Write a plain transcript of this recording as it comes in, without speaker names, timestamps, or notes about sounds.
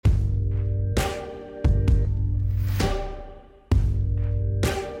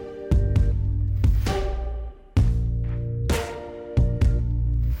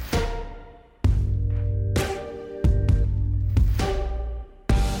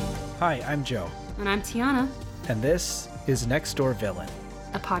Hi, I'm Joe. And I'm Tiana. And this is Next Door Villain,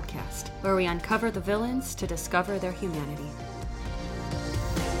 a podcast where we uncover the villains to discover their humanity.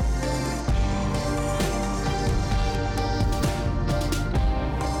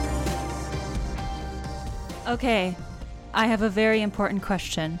 Okay, I have a very important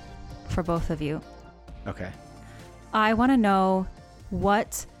question for both of you. Okay. I want to know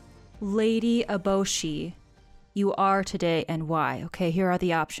what Lady Eboshi you are today and why. Okay, here are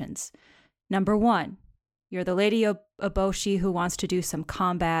the options. Number 1, you're the Lady Eboshi who wants to do some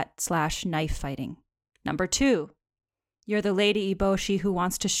combat/knife fighting. Number 2, you're the Lady Eboshi who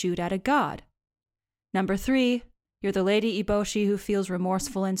wants to shoot at a god. Number 3, you're the Lady Eboshi who feels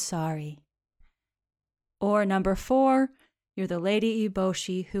remorseful and sorry. Or number 4, you're the Lady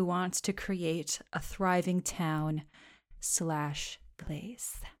Eboshi who wants to create a thriving town/place.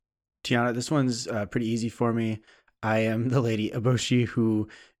 Tiana, this one's pretty easy for me. I am the Lady Eboshi who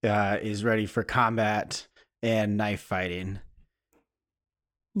is ready for combat and knife fighting.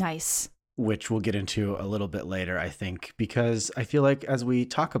 Nice. Which we'll get into a little bit later, I think, because I feel like as we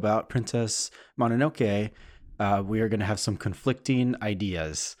talk about Princess Mononoke, we are going to have some conflicting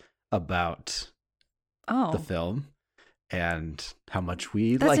ideas about the film and how much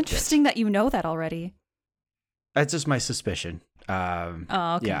we like it. That's interesting that you know that already. That's just my suspicion.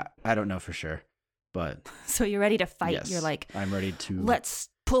 Okay. Yeah, I don't know for sure, but so you're ready to fight. Yes, You're like, I'm ready to. Let's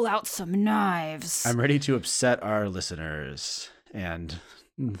pull out some knives. I'm ready to upset our listeners and.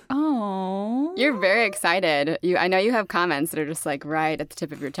 Oh, you're very excited. I know you have comments that are just like right at the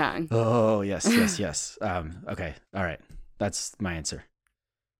tip of your tongue. Oh yes. Okay, all right. That's my answer.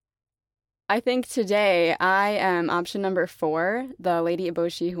 I think today I am option number 4, the Lady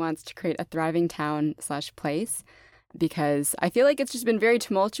Eboshi who wants to create a thriving town/place, because I feel like it's just been very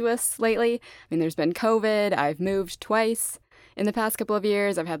tumultuous lately. I mean, there's been COVID. I've moved twice in the past couple of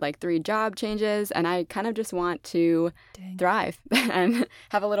years. I've had like 3 job changes, and I kind of just want to thrive and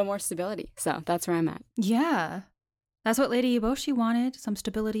have a little more stability. So that's where I'm at. Yeah, that's what Lady Eboshi wanted, some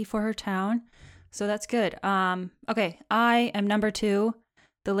stability for her town. So that's good. Okay, I am number 2.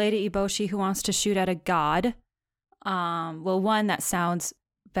 The Lady Eboshi who wants to shoot at a god. Well, one, that sounds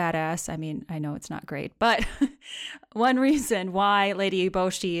badass. I mean, I know it's not great, but one reason why Lady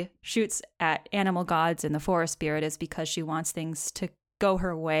Eboshi shoots at animal gods in the forest spirit is because she wants things to go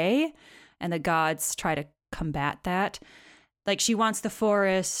her way, and the gods try to combat that. Like, she wants the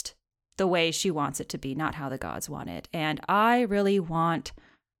forest the way she wants it to be, not how the gods want it. And I really want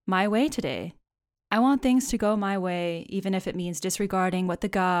my way today. I want things to go my way, even if it means disregarding what the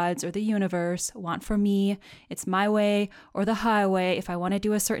gods or the universe want for me. It's my way or the highway. If I want to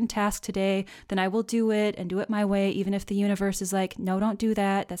do a certain task today, then I will do it and do it my way, even if the universe is like, no, don't do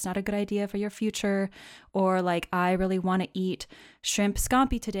that. That's not a good idea for your future. Or like, I really want to eat shrimp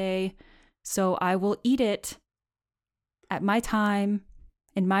scampi today, so I will eat it at my time,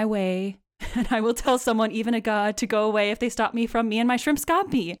 in my way. And I will tell someone, even a god, to go away if they stop me from me and my shrimp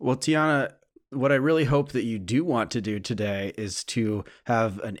scampi. Well, Tiana, what I really hope that you do want to do today is to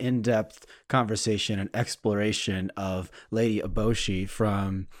have an in-depth conversation and exploration of Lady Eboshi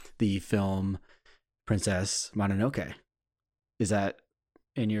from the film Princess Mononoke. Is that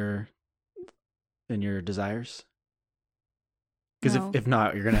in your desires? Because No. if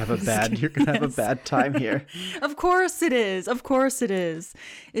not, you're gonna have a bad time here. Of course it is. Of course it is.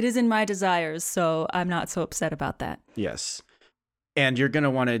 It is in my desires, so I'm not so upset about that. Yes. And you're going to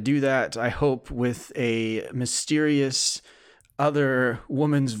want to do that, I hope, with a mysterious other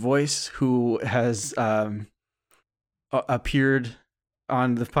woman's voice who has appeared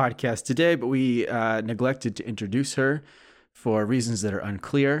on the podcast today, but we neglected to introduce her for reasons that are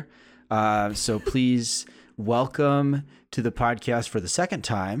unclear. So please welcome to the podcast for the second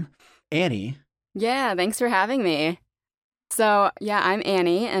time, Annie. Yeah, thanks for having me. So, yeah, I'm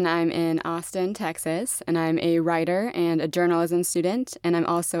Annie, and I'm in Austin, Texas, and I'm a writer and a journalism student, and I'm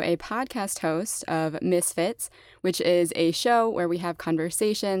also a podcast host of Misfits, which is a show where we have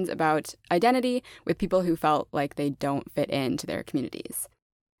conversations about identity with people who felt like they don't fit into their communities.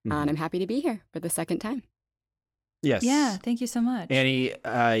 Mm-hmm. And I'm happy to be here for the second time. Yes. Yeah, thank you so much. Annie,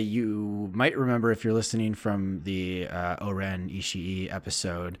 you might remember if you're listening from the Oren Ishii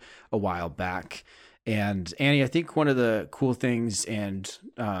episode a while back. And Annie, I think one of the cool things and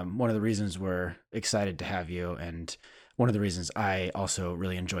one of the reasons we're excited to have you, and one of the reasons I also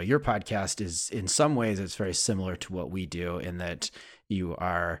really enjoy your podcast, is in some ways it's very similar to what we do in that you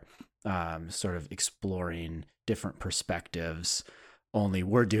are sort of exploring different perspectives, only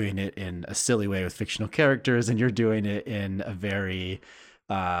we're doing it in a silly way with fictional characters, and you're doing it in a very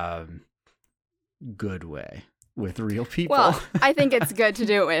good way. with real people. Well, I think it's good to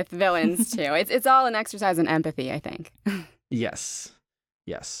do it with villains too. It's all an exercise in empathy, I think. Yes.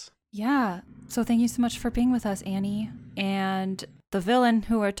 Yes. Yeah. So thank you so much for being with us, Annie. And the villain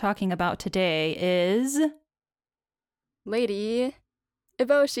who we're talking about today is Lady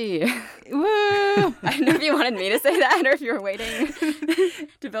Eboshi. Woo! I don't know if you wanted me to say that or if you were waiting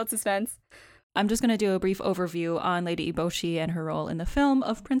to build suspense. I'm just going to do a brief overview on Lady Eboshi and her role in the film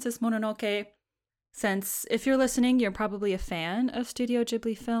of Princess Mononoke. Since if you're listening, you're probably a fan of Studio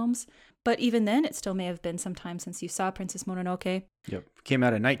Ghibli films, but even then, it still may have been some time since you saw Princess Mononoke. Yep. Came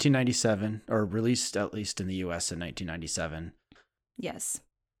out in 1997, or released at least in the US in 1997. Yes.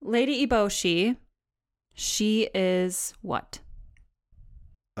 Lady Eboshi, she is what?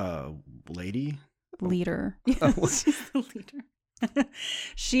 Lady? Leader. Oh. She's the leader.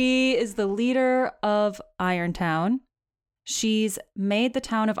 She is the leader of Irontown. She's made the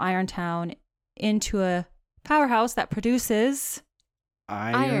town of Irontown into a powerhouse that produces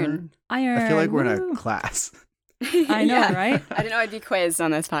Iron. iron. I feel like we're in Woo. a class. I know, right? I didn't know I'd be quizzed on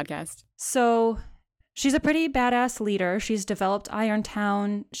this podcast. So she's a pretty badass leader. She's developed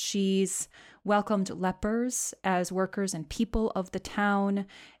Irontown. She's welcomed lepers as workers and people of the town.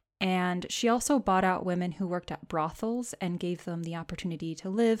 And she also bought out women who worked at brothels and gave them the opportunity to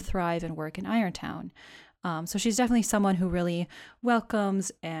live, thrive, and work in Irontown. So she's definitely someone who really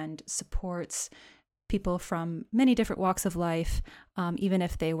welcomes and supports people from many different walks of life, even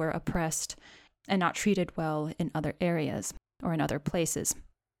if they were oppressed and not treated well in other areas or in other places,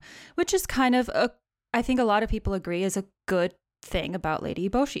 which is kind of I think a lot of people agree is a good thing about Lady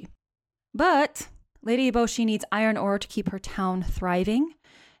Eboshi. But Lady Eboshi needs iron ore to keep her town thriving,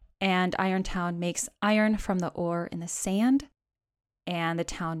 and Irontown makes iron from the ore in the sand, and the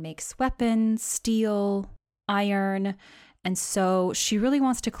town makes weapons, steel, iron, and so she really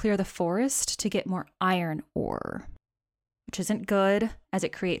wants to clear the forest to get more iron ore, which isn't good as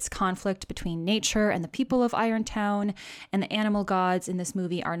it creates conflict between nature and the people of Irontown, and the animal gods in this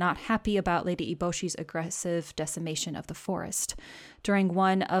movie are not happy about Lady Eboshi's aggressive decimation of the forest. During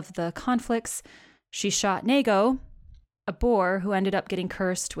one of the conflicts, she shot Nego, a boar who ended up getting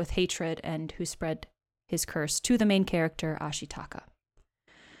cursed with hatred and who spread his curse to the main character, Ashitaka.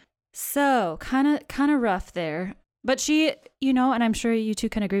 So, kind of rough there. But she, and I'm sure you two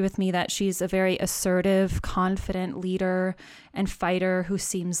can agree with me that she's a very assertive, confident leader and fighter who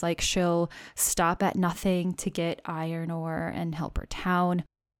seems like she'll stop at nothing to get iron ore and help her town.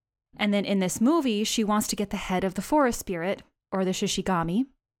 And then in this movie, she wants to get the head of the forest spirit, or the Shishigami.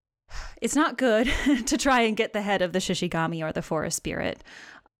 It's not good to try and get the head of the Shishigami or the forest spirit.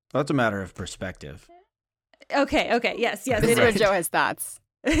 That's a matter of perspective. Okay, yes. This is where Joe has thoughts.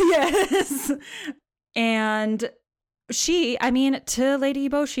 Yes. And to Lady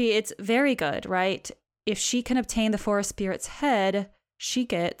Eboshi, it's very good, right? If she can obtain the forest spirit's head, she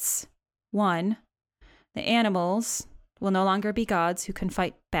gets 1, the animals will no longer be gods who can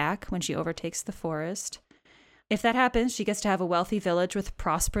fight back when she overtakes the forest. If that happens, she gets to have a wealthy village with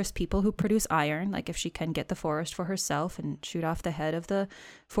prosperous people who produce iron, like if she can get the forest for herself and shoot off the head of the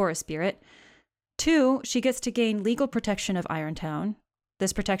forest spirit. 2, she gets to gain legal protection of Irontown.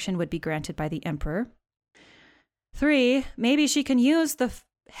 This protection would be granted by the emperor. 3, maybe she can use the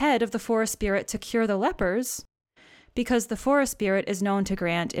head of the forest spirit to cure the lepers, because the forest spirit is known to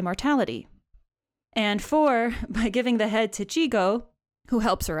grant immortality. And 4, by giving the head to Jigo, who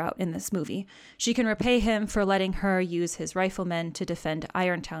helps her out in this movie, she can repay him for letting her use his riflemen to defend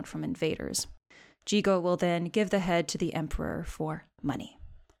Irontown from invaders. Jigo will then give the head to the emperor for money.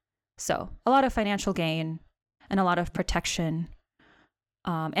 So, a lot of financial gain and a lot of protection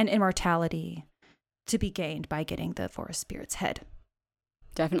and immortality to be gained by getting the forest spirit's head.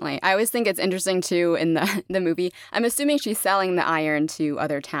 Definitely. I always think it's interesting, too, in the movie. I'm assuming she's selling the iron to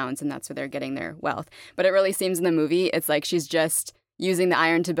other towns, and that's where they're getting their wealth. But it really seems in the movie, it's like she's just using the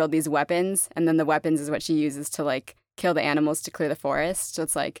iron to build these weapons, and then the weapons is what she uses to, like, kill the animals to clear the forest. So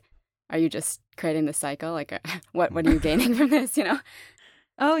it's like, are you just creating this cycle? Like, what are you gaining from this,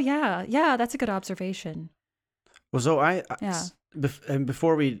 Oh, yeah. Yeah, that's a good observation. Well, so Yeah.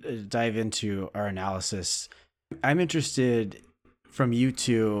 Before we dive into our analysis, I'm interested from you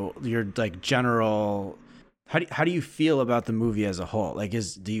two, your like general, how do you feel about the movie as a whole? Like,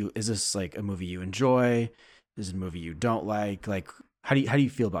 is this like a movie you enjoy? Is it a movie you don't like? Like, how do you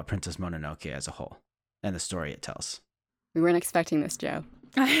feel about Princess Mononoke as a whole and the story it tells? We weren't expecting this, Joe.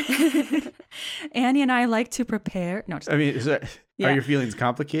 Annie and I like to prepare. No, I mean, Yeah. Are your feelings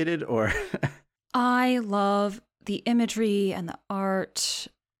complicated or? I love the imagery and the art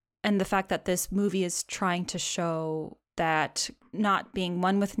and the fact that this movie is trying to show that not being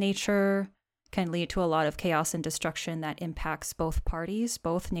one with nature can lead to a lot of chaos and destruction that impacts both parties,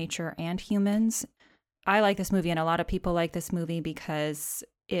 both nature and humans. I like this movie, and a lot of people like this movie because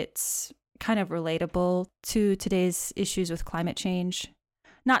it's kind of relatable to today's issues with climate change.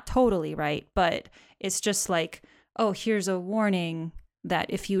 Not totally, right? But it's just like, oh, here's a warning that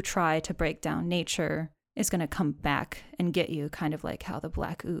if you try to break down nature, it's going to come back and get you, kind of like how the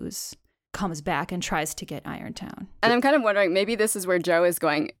Black Ooze comes back and tries to get Irontown. And I'm kind of wondering, maybe this is where Joe is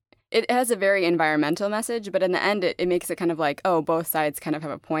going. It has a very environmental message, but in the end, it makes it kind of like, oh, both sides kind of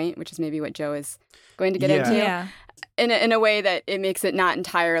have a point, which is maybe what Joe is going to get into. Yeah. In a way that it makes it not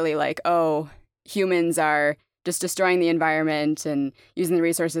entirely like, oh, humans are just destroying the environment and using the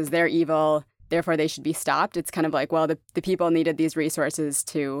resources, they're evil, therefore they should be stopped. It's kind of like, well, the people needed these resources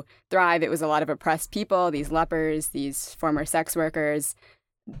to thrive. It was a lot of oppressed people, these lepers, these former sex workers,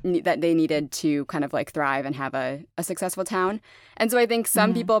 that they needed to kind of like thrive and have a successful town. And so I think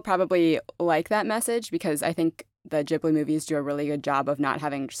some people probably like that message because I think the Ghibli movies do a really good job of not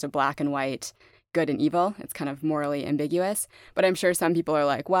having just a black and white good and evil. It's kind of morally ambiguous. But I'm sure some people are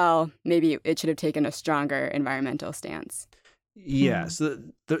like, well, maybe it should have taken a stronger environmental stance. Yeah. So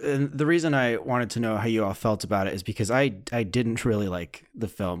the reason I wanted to know how you all felt about it is because I didn't really like the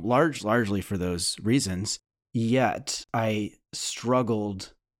film, largely for those reasons. Yet I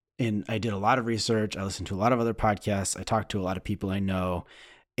struggled I did a lot of research. I listened to a lot of other podcasts. I talked to a lot of people I know.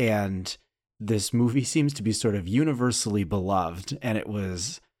 And this movie seems to be sort of universally beloved. And it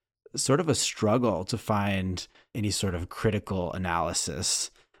was sort of a struggle to find any sort of critical analysis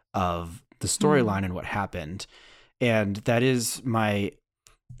of the storyline and what happened. And that is my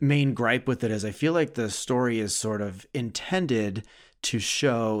main gripe with it, is I feel like the story is sort of intended to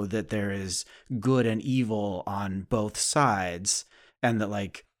show that there is good and evil on both sides, and that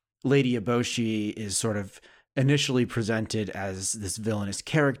like Lady Eboshi is sort of initially presented as this villainous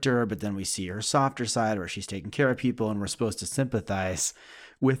character, but then we see her softer side where she's taking care of people and we're supposed to sympathize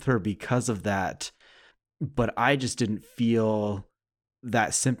with her because of that. But I just didn't feel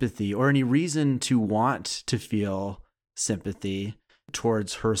that sympathy or any reason to want to feel sympathy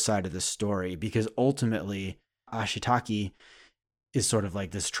towards her side of the story, because ultimately Ashitaki is sort of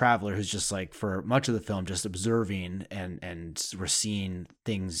like this traveler who's just like, for much of the film, just observing, and we're seeing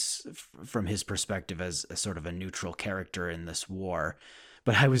things from his perspective as a sort of a neutral character in this war.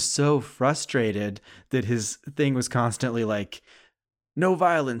 But I was so frustrated that his thing was constantly like, no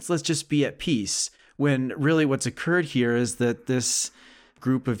violence, let's just be at peace. When really what's occurred here is that this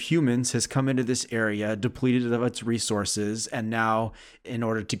group of humans has come into this area, depleted of its resources, and now, in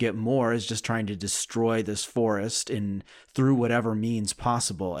order to get more, is just trying to destroy this forest through whatever means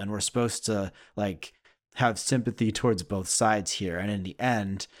possible. And we're supposed to like have sympathy towards both sides here. And in the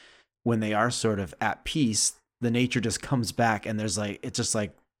end, when they are sort of at peace, the nature just comes back, and there's like, it's just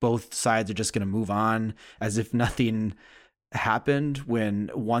like both sides are just going to move on as if nothing happened,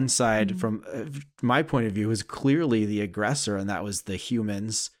 when one side, from my point of view, was clearly the aggressor, and that was the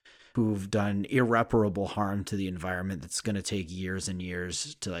humans who've done irreparable harm to the environment that's going to take years and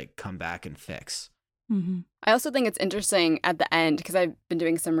years to like come back and fix. I also think it's interesting at the end, because I've been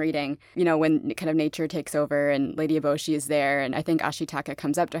doing some reading, you know, when kind of nature takes over and Lady Eboshi is there, and I think Ashitaka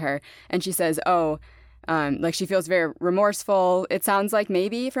comes up to her and she says, like she feels very remorseful, it sounds like,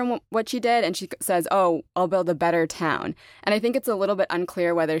 maybe from what she did. And she says, oh, I'll build a better town. And I think it's a little bit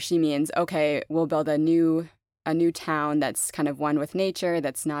unclear whether she means, okay, we'll build a new town that's kind of one with nature,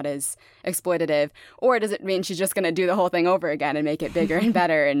 that's not as exploitative, or does it mean she's just going to do the whole thing over again and make it bigger and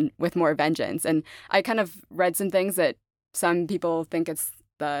better and with more vengeance? And I kind of read some things that some people think it's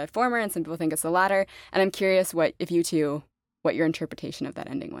the former and some people think it's the latter. And I'm curious what your interpretation of that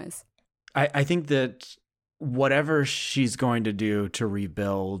ending was. I think that whatever she's going to do to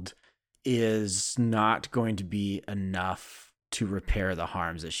rebuild is not going to be enough to repair the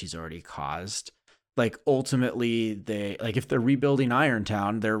harms that she's already caused. Like ultimately, if they're rebuilding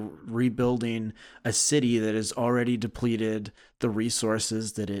Irontown, they're rebuilding a city that has already depleted the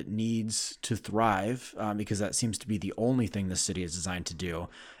resources that it needs to thrive, because that seems to be the only thing the city is designed to do.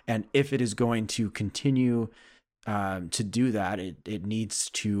 And if it is going to continue to do that, it needs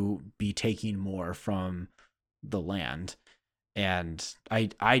to be taking more from the land. And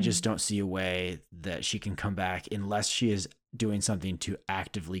I just don't see a way that she can come back unless she is doing something to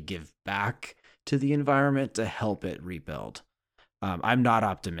actively give back to the environment to help it rebuild. I'm not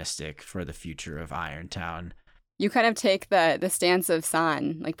optimistic for the future of Irontown. You kind of take the stance of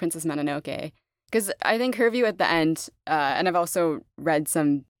San, like Princess Mononoke, because I think her view at the end, and I've also read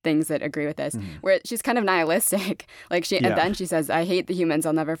some things that agree with this, where she's kind of nihilistic. Like at the end she says, I hate the humans,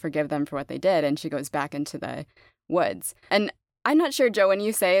 I'll never forgive them for what they did, and she goes back into the woods. And I'm not sure, Joe, when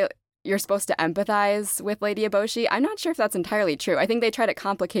you say you're supposed to empathize with Lady Eboshi. I'm not sure if that's entirely true. I think they try to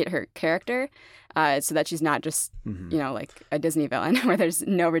complicate her character so that she's not just, like a Disney villain where there's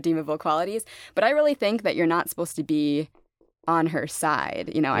no redeemable qualities. But I really think that you're not supposed to be on her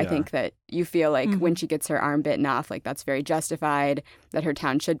side. I think that you feel like when she gets her arm bitten off, like that's very justified, that her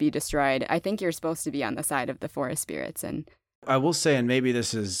town should be destroyed. I think you're supposed to be on the side of the forest spirits. And I will say, and maybe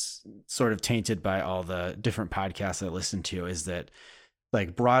this is sort of tainted by all the different podcasts I listen to, is that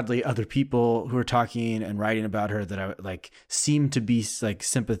like broadly other people who are talking and writing about her that I like seem to be like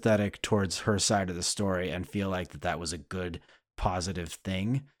sympathetic towards her side of the story and feel like that was a good, positive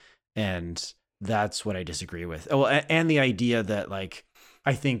thing. And that's what I disagree with. Oh, and the idea that like,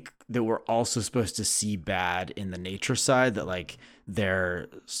 I think that we're also supposed to see bad in the nature side, that like their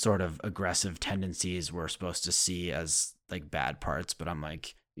sort of aggressive tendencies we're supposed to see as like bad parts. But I'm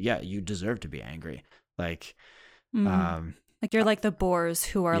like, yeah, you deserve to be angry. Like, like you're like the boars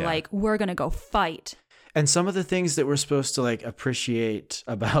who are like, we're going to go fight. And some of the things that we're supposed to like appreciate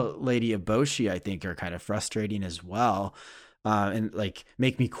about Lady Eboshi, I think are kind of frustrating as well. And like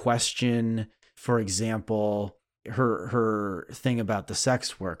make me question, for example, her thing about the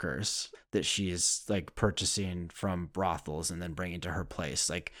sex workers that she's like purchasing from brothels and then bringing to her place.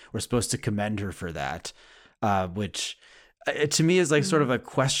 Like we're supposed to commend her for that, which to me is like sort of a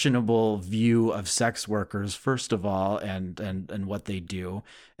questionable view of sex workers, first of all, and what they do.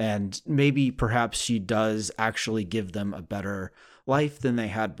 And maybe perhaps she does actually give them a better life than they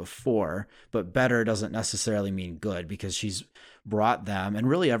had before, but better doesn't necessarily mean good, because she's brought them and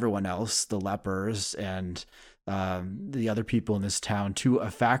really everyone else, the lepers and the other people in this town, to a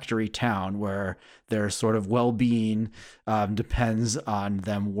factory town where their sort of well-being depends on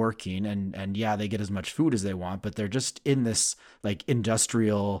them working. And yeah, they get as much food as they want, but they're just in this like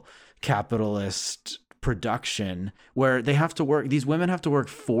industrial capitalist production where they have to work. These women have to work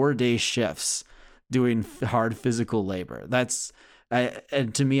 4-day shifts doing hard physical labor.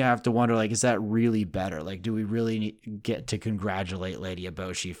 And to me, I have to wonder, like, is that really better? Like, do we really get to congratulate Lady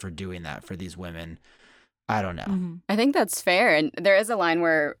Eboshi for doing that for these women? I don't know. I think that's fair. And there is a line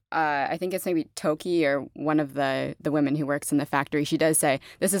where I think it's maybe Toki or one of the women who works in the factory. She does say,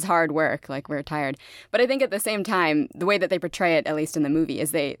 this is hard work, like we're tired. But I think at the same time, the way that they portray it, at least in the movie,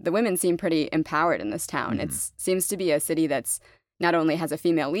 is the women seem pretty empowered in this town. It seems to be a city that's not only has a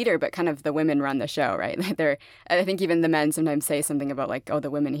female leader, but kind of the women run the show, right? I think even the men sometimes say something about like, oh, the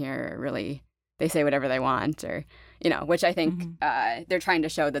women here are really, they say whatever they want, or, which I think they're trying to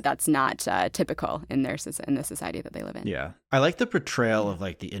show that that's not typical in the society that they live in. Yeah. I like the portrayal of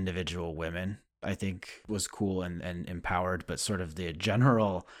like the individual women, I think was cool and empowered, but sort of the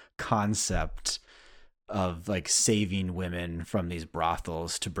general concept of like saving women from these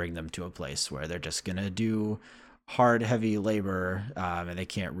brothels to bring them to a place where they're just going to do hard, heavy labor, and they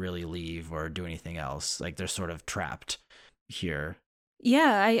can't really leave or do anything else. Like they're sort of trapped here.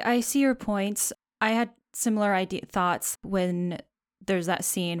 Yeah, I see your points. I had similar thoughts when there's that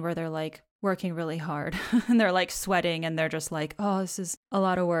scene where they're like working really hard and they're like sweating and they're just like, oh, this is a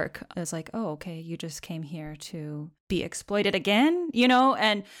lot of work. It's like, oh, okay, you just came here to be exploited again,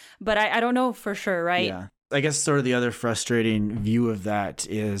 but I don't know for sure, right? Yeah. I guess sort of the other frustrating view of that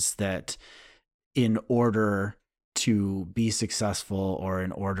is that in order to be successful, or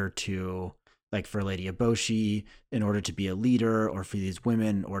in order to, like for Lady Eboshi, in order to be a leader, or for these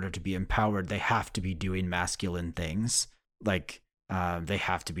women, in order to be empowered, they have to be doing masculine things. Like they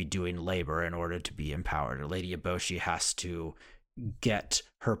have to be doing labor in order to be empowered. Or Lady Eboshi has to get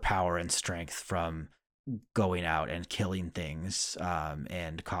her power and strength from going out and killing things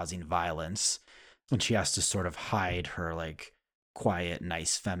and causing violence. And she has to sort of hide her like quiet,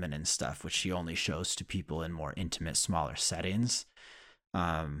 nice, feminine stuff, which she only shows to people in more intimate, smaller settings.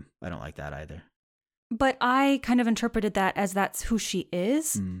 I don't like that either. But I kind of interpreted that as that's who she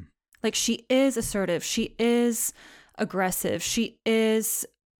is. Like she is assertive. She is aggressive. She is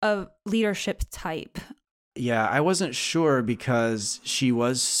a leadership type. Yeah, I wasn't sure because she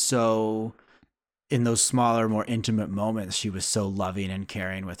was so, in those smaller, more intimate moments, she was so loving and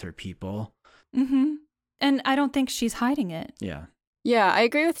caring with her people. And I don't think she's hiding it. Yeah. Yeah, I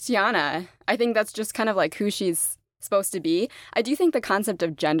agree with Tiana. I think that's just kind of like who she's supposed to be. I do think the concept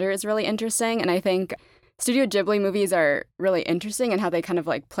of gender is really interesting. And I think Studio Ghibli movies are really interesting in how they kind of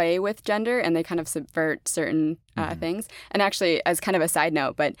like play with gender and they kind of subvert certain things. And actually, as kind of a side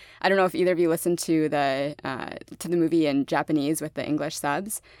note, but I don't know if either of you listened to the movie in Japanese with the English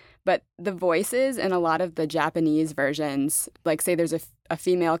subs. But the voices in a lot of the Japanese versions, like say there's a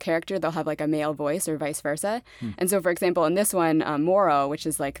female character, they'll have like a male voice or vice versa. And so, for example, in this one, Moro, which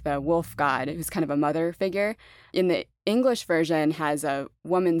is like the wolf god, who's kind of a mother figure, in the English version has a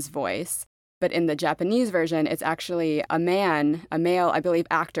woman's voice, but in the Japanese version, it's actually a male, I believe,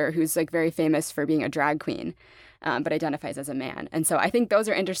 actor who's like very famous for being a drag queen, but identifies as a man. And so I think those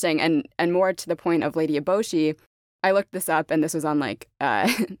are interesting. And more to the point of Lady Eboshi, I looked this up, and this was on like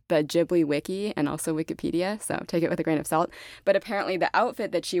the Ghibli wiki and also Wikipedia, so take it with a grain of salt. But apparently the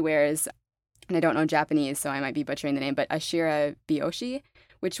outfit that she wears, and I don't know Japanese, so I might be butchering the name, but Ashira Byoshi,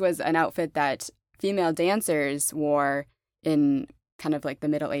 which was an outfit that female dancers wore in kind of like the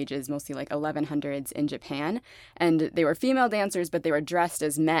Middle Ages, mostly like 1100s in Japan. And they were female dancers, but they were dressed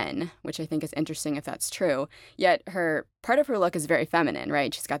as men, which I think is interesting if that's true. Yet part of her look is very feminine,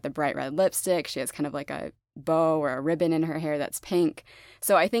 right? She's got the bright red lipstick. She has kind of like a bow or a ribbon in her hair that's pink.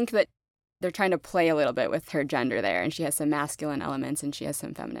 So I think that they're trying to play a little bit with her gender there. And she has some masculine elements and she has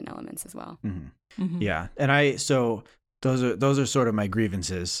some feminine elements as well. Mm-hmm. Mm-hmm. Yeah. And so those are sort of my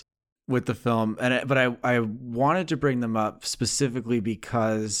grievances with the film. But I wanted to bring them up specifically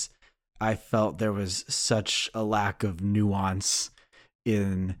because I felt there was such a lack of nuance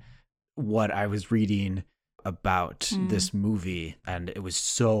in what I was reading about this movie, and it was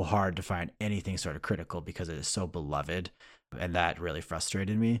so hard to find anything sort of critical because it is so beloved, and that really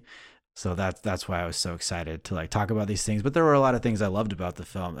frustrated me. So that's why I was so excited to like talk about these things. But there were a lot of things I loved about the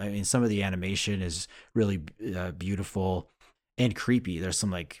film. I mean, some of the animation is really beautiful and creepy. There's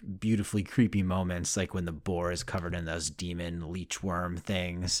some like beautifully creepy moments, like when the boar is covered in those demon leech worm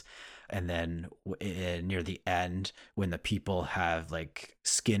things. And then near the end, when the people have like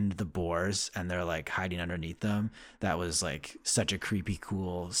skinned the boars and they're like hiding underneath them, that was like such a creepy,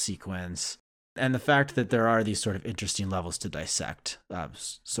 cool sequence. And the fact that there are these sort of interesting levels to dissect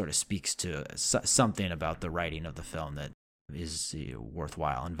sort of speaks to something about the writing of the film that is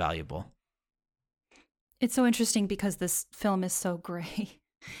worthwhile and valuable. It's so interesting because this film is so gray.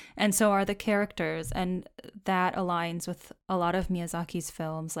 And so are the characters, and that aligns with a lot of Miyazaki's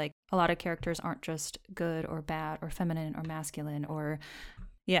films. Like, a lot of characters aren't just good or bad or feminine or masculine or,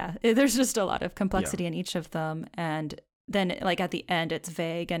 yeah, there's just a lot of complexity in each of them. And then, like, at the end, it's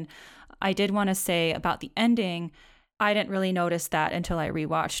vague. And I did want to say about the ending, I didn't really notice that until I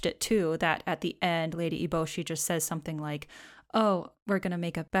rewatched it too, that at the end, Lady Eboshi just says something like, oh, we're going to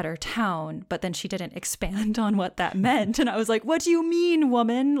make a better town. But then she didn't expand on what that meant. And I was like, what do you mean,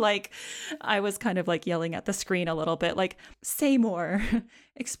 woman? Like, I was kind of like yelling at the screen a little bit, like, say more,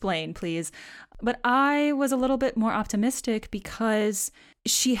 explain, please. But I was a little bit more optimistic because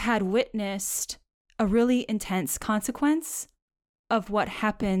she had witnessed a really intense consequence of what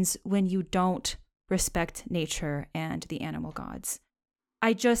happens when you don't respect nature and the animal gods.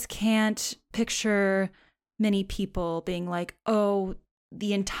 I just can't picture many people being like, oh,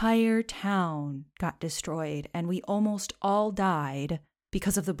 the entire town got destroyed and we almost all died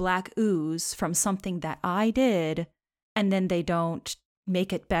because of the black ooze from something that I did, and then they don't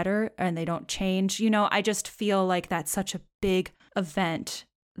make it better and they don't change. You know, I just feel like that's such a big event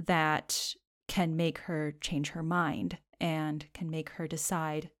that can make her change her mind and can make her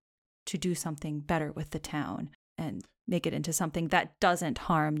decide to do something better with the town and make it into something that doesn't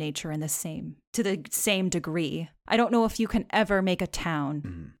harm nature to the same degree. I don't know if you can ever make a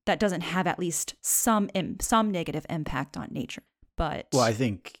town that doesn't have at least some negative impact on nature. But well, I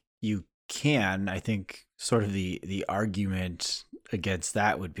think you can. I think sort of the argument against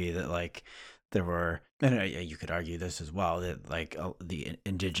that would be that like there were, and you could argue this as well, that like the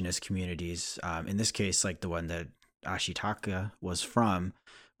indigenous communities, in this case, like the one that Ashitaka was from,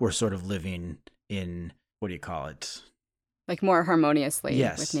 were sort of living in, what do you call it? Like more harmoniously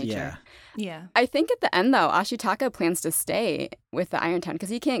with nature. Yeah. I think at the end, though, Ashitaka plans to stay with the Iron Town because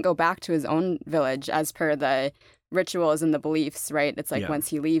he can't go back to his own village as per the rituals and the beliefs, right? It's like once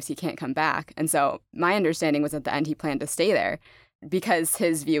he leaves, he can't come back. And so my understanding was at the end he planned to stay there because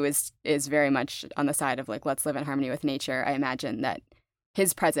his view is very much on the side of like, let's live in harmony with nature. I imagine that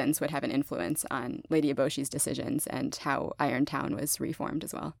his presence would have an influence on Lady Eboshi's decisions and how Iron Town was reformed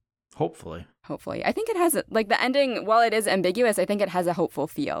as well. Hopefully. I think it has, like, the ending, while it is ambiguous, I think it has a hopeful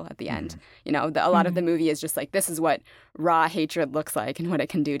feel at the end. You know, a lot of the movie is just like, this is what raw hatred looks like and what it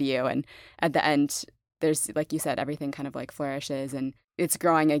can do to you. And at the end, there's, like you said, everything kind of like flourishes and it's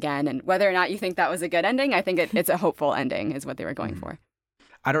growing again. And whether or not you think that was a good ending, I think it's a hopeful ending is what they were going for.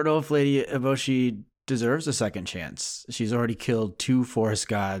 I don't know if Lady Eboshi deserves a second chance. She's already killed 2 forest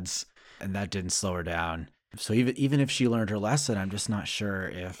gods and that didn't slow her down. So even if she learned her lesson, I'm just not sure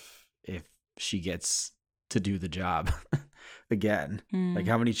if she gets to do the job again. Like,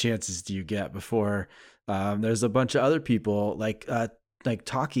 how many chances do you get before there's a bunch of other people like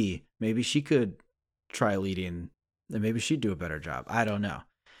Taki? Maybe she could try leading and maybe she'd do a better job. I don't know.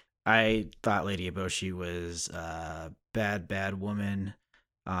 I thought Lady Eboshi was a bad woman.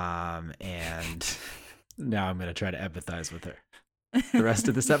 And now I'm going to try to empathize with her the rest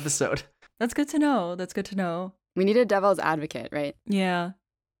of this episode. That's good to know. That's good to know. We need a devil's advocate, right? Yeah.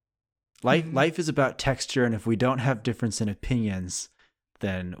 Life is about texture, and if we don't have difference in opinions,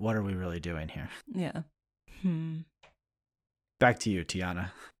 then what are we really doing here? Yeah. Back to you,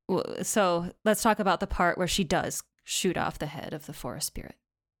 Tiana. So let's talk about the part where she does shoot off the head of the forest spirit.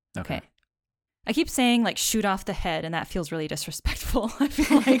 Okay. I keep saying like shoot off the head, and that feels really disrespectful. I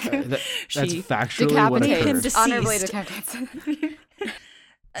feel like That's she factually what occurred. deceased. Honorably decapitates.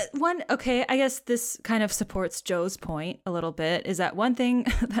 I guess this kind of supports Joe's point a little bit, is that one thing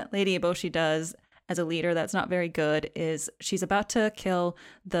that Lady Eboshi does as a leader that's not very good is she's about to kill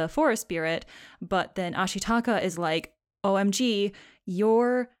the forest spirit, but then Ashitaka is like, OMG,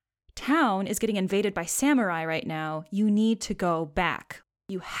 your town is getting invaded by samurai right now. You need to go back.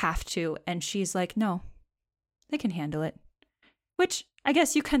 You have to. And she's like, no, they can handle it. Which I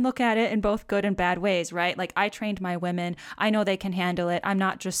guess you can look at it in both good and bad ways, right? Like, I trained my women. I know they can handle it. I'm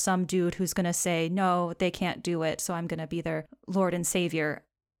not just some dude who's going to say, no, they can't do it, so I'm going to be their Lord and Savior.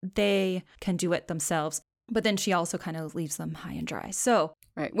 They can do it themselves. But then she also kind of leaves them high and dry. So,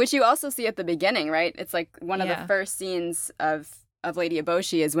 Right, which you also see at the beginning, right? It's like one of the first scenes of Lady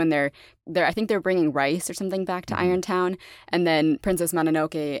Eboshi is when they're I think they're bringing rice or something back to Irontown, and then Princess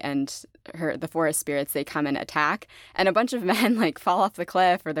Mononoke and the forest spirits, they come and attack, and a bunch of men like fall off the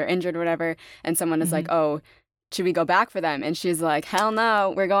cliff or they're injured or whatever, and someone is like, oh, should we go back for them? And she's like, hell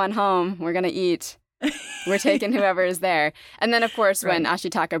no, we're going home, we're gonna eat. We're taking whoever is there. And then, of course, when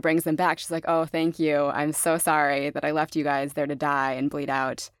Ashitaka brings them back, she's like, oh, thank you. I'm so sorry that I left you guys there to die and bleed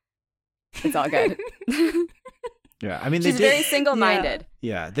out. It's all good. Yeah, I mean, she's very single-minded.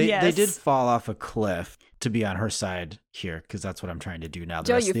 Yeah, they did fall off a cliff to be on her side here, because that's what I'm trying to do now.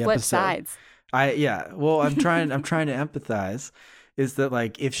 Joe, you flip sides. Well, I'm trying to empathize. Is that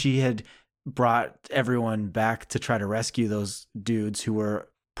like if she had brought everyone back to try to rescue those dudes who were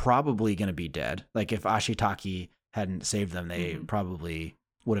probably going to be dead. Like if Ashitaki hadn't saved them, they probably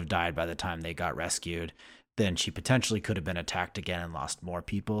would have died by the time they got rescued. Then she potentially could have been attacked again and lost more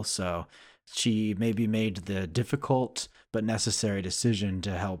people. So she maybe made the difficult but necessary decision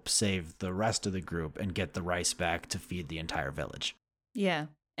to help save the rest of the group and get the rice back to feed the entire village. Yeah.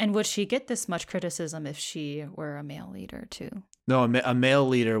 And would she get this much criticism if she were a male leader too? No, a male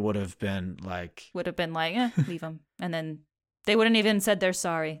leader would have been like, leave them. And then they wouldn't even said they're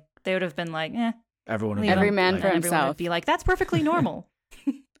sorry. They would have been like, every man for himself. Everyone would be like, that's perfectly normal.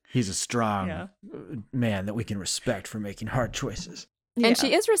 He's a strong man that we can respect for making hard choices. And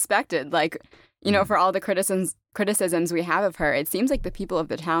she is respected. Like, you know, for all the criticisms we have of her, it seems like the people of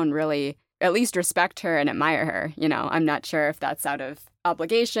the town really at least respect her and admire her. You know, I'm not sure if that's out of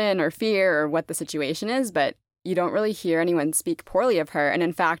obligation or fear or what the situation is, but you don't really hear anyone speak poorly of her. And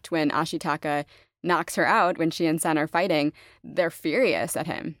in fact, when Ashitaka knocks her out, when she and Sen are fighting, they're furious at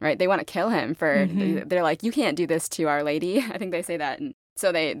him, right? They want to kill him for, they're like, you can't do this to our lady. I think they say that. And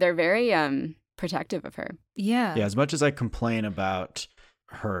so they're very protective of her. Yeah. Yeah, as much as I complain about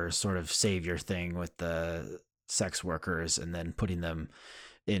her sort of savior thing with the sex workers and then putting them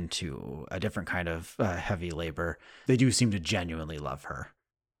into a different kind of heavy labor, they do seem to genuinely love her.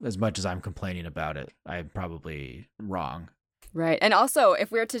 As much as I'm complaining about it, I'm probably wrong. Right. And also, if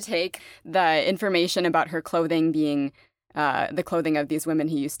we were to take the information about her clothing being the clothing of these women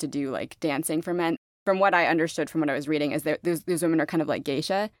who used to do like dancing for men, from what I understood from what I was reading, is that these women are kind of like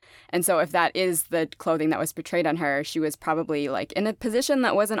geisha. And so if that is the clothing that was portrayed on her, she was probably like in a position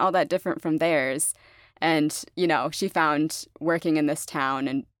that wasn't all that different from theirs. And, you know, she found working in this town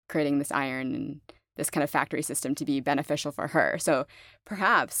and creating this iron and this kind of factory system to be beneficial for her. So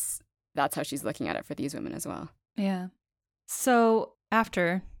perhaps that's how she's looking at it for these women as well. Yeah. So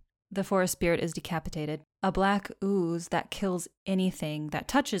after the forest spirit is decapitated, a black ooze that kills anything that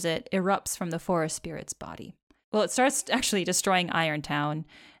touches it erupts from the forest spirit's body. Well, it starts actually destroying Irontown,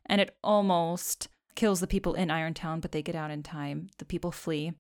 and it almost kills the people in Irontown, but they get out in time. The people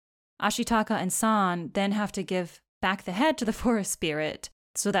flee. Ashitaka and San then have to give back the head to the forest spirit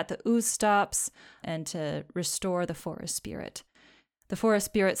so that the ooze stops and to restore the forest spirit. The forest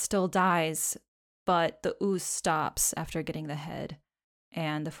spirit still dies, but the ooze stops after getting the head.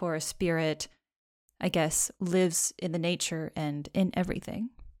 And the forest spirit, I guess, lives in the nature and in everything.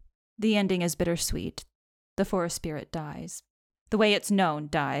 The ending is bittersweet. The forest spirit dies. The way it's known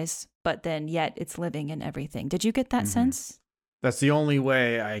dies, but then yet it's living in everything. Did you get that sense? That's the only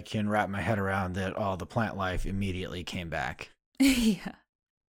way I can wrap my head around that all the plant life immediately came back. Yeah.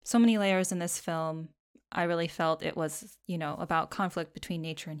 So many layers in this film. I really felt it was, about conflict between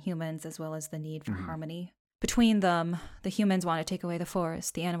nature and humans, as well as the need for harmony between them. The humans want to take away the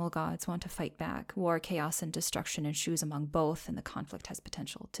forest. The animal gods want to fight back. War, chaos, and destruction ensues among both, and the conflict has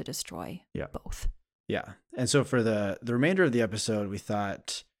potential to destroy both. Yeah. And so for the remainder of the episode, we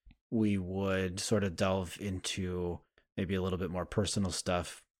thought we would sort of delve into maybe a little bit more personal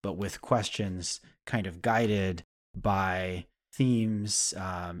stuff, but with questions kind of guided by themes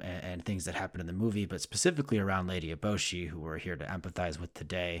and things that happen in the movie, but specifically around Lady Eboshi, who we're here to empathize with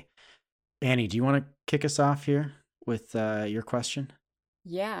today. Annie, do you want to kick us off here with your question?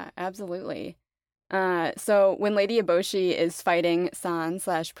 Yeah, absolutely. So when Lady Eboshi is fighting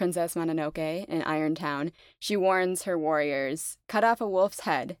San/Princess Mononoke in Irontown, she warns her warriors, cut off a wolf's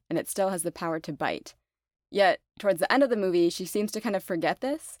head and it still has the power to bite. Yet, towards the end of the movie, she seems to kind of forget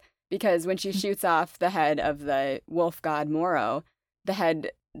this, because when she shoots off the head of the wolf god Moro, the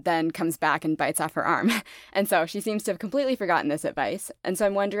head then comes back and bites off her arm. And so she seems to have completely forgotten this advice. And so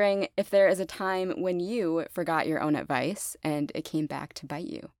I'm wondering if there is a time when you forgot your own advice and it came back to bite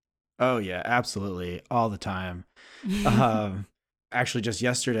you. Oh, yeah, absolutely. All the time. Actually, just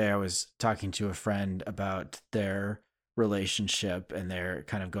yesterday, I was talking to a friend about their relationship, and they're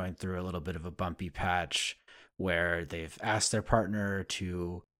kind of going through a little bit of a bumpy patch where they've asked their partner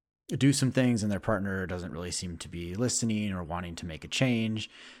to do some things and their partner doesn't really seem to be listening or wanting to make a change.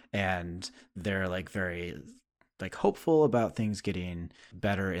 And they're very hopeful about things getting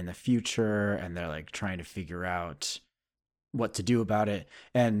better in the future. And they're trying to figure out what to do about it.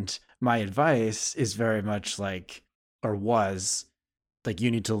 And my advice is very much you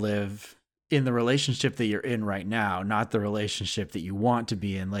need to live in the relationship that you're in right now, not the relationship that you want to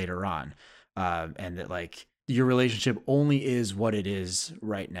be in later on. And that your relationship only is what it is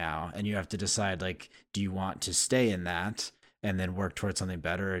right now. And you have to decide, do you want to stay in that and then work towards something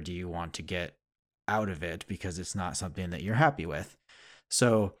better? Or do you want to get out of it because it's not something that you're happy with?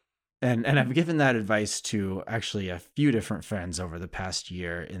 So, and I've given that advice to actually a few different friends over the past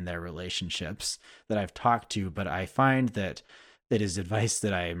year in their relationships that I've talked to, but I find that it is advice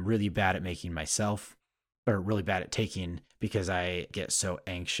that I am really bad at making myself, or really bad at taking, because I get so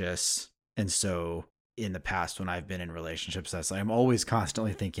anxious. And so in the past, when I've been in relationships, I'm always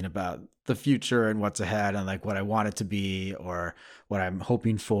constantly thinking about the future and what's ahead and what I want it to be or what I'm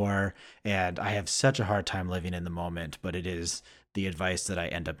hoping for. And I have such a hard time living in the moment, but it is the advice that I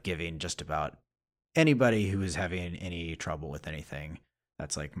end up giving just about anybody who is having any trouble with anything.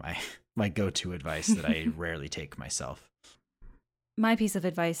 That's my go-to advice that I rarely take myself. My piece of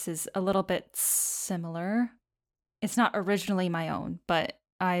advice is a little bit similar. It's not originally my own, but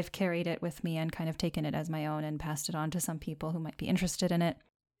I've carried it with me and kind of taken it as my own and passed it on to some people who might be interested in it.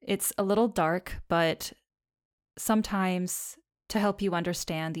 It's a little dark, but sometimes to help you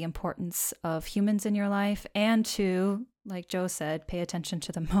understand the importance of humans in your life and to, like Joe said, pay attention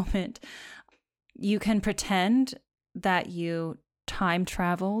to the moment. You can pretend that you time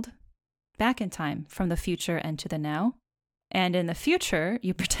traveled back in time from the future and to the now. And in the future,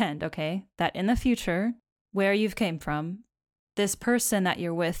 you pretend, that in the future, where you've came from, this person that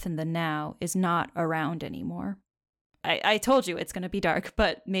you're with in the now is not around anymore. I told you it's going to be dark,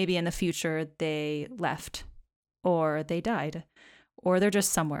 but maybe in the future they left or they died or they're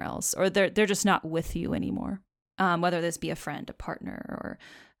just somewhere else or they're just not with you anymore. Whether this be a friend, a partner, or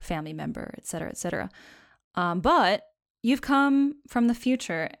family member, et cetera, et cetera. But you've come from the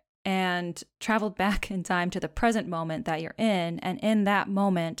future and traveled back in time to the present moment that you're in. And in that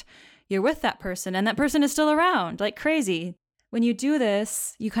moment, you're with that person and that person is still around like crazy. When you do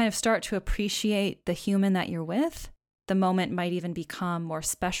this, you kind of start to appreciate the human that you're with. The moment might even become more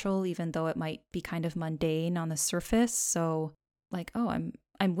special, even though it might be kind of mundane on the surface. So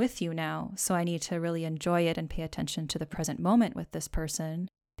I'm with you now. So I need to really enjoy it and pay attention to the present moment with this person,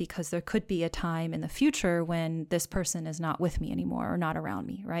 because there could be a time in the future when this person is not with me anymore or not around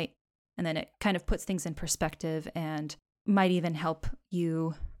me, right? And then it kind of puts things in perspective and might even help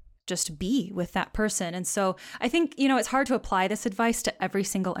you just be with that person. And so I think, it's hard to apply this advice to every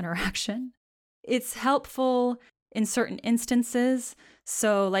single interaction. It's helpful in certain instances.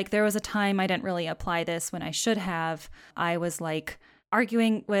 So there was a time I didn't really apply this when I should have. I was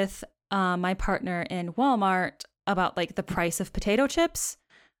arguing with my partner in Walmart about the price of potato chips.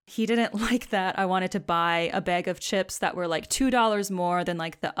 He didn't like that I wanted to buy a bag of chips that were $2 more than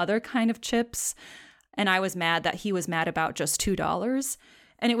the other kind of chips. And I was mad that he was mad about just $2.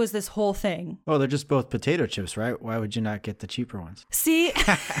 And it was this whole thing. Oh, they're just both potato chips, right? Why would you not get the cheaper ones? See?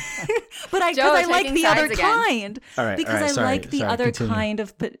 But because I like the other kind. All right. Because I like the other kind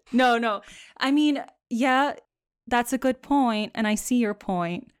of... No. I mean, yeah, that's a good point. And I see your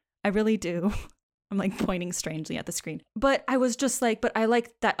point. I really do. I'm like pointing strangely at the screen. But I was just like, but I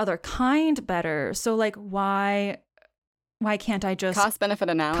like that other kind better. So like, why can't I just Cost benefit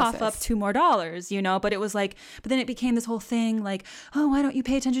analysis. cough up $2 more, But it was like, but then it became this whole thing like, oh, why don't you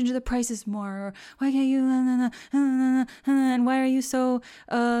pay attention to the prices more? Or why can't you, and why are you so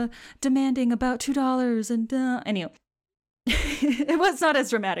demanding about $2? And anyway, it was not as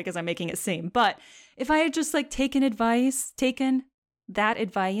dramatic as I'm making it seem. But if I had just like taken that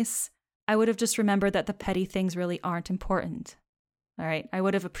advice, I would have just remembered that the petty things really aren't important. All right. I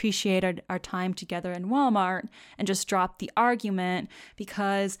would have appreciated our time together in Walmart and just dropped the argument,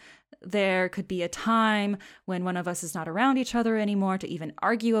 because there could be a time when one of us is not around each other anymore to even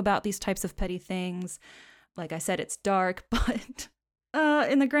argue about these types of petty things. Like I said, it's dark, but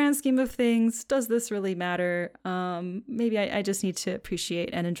in the grand scheme of things, does this really matter? Maybe I just need to appreciate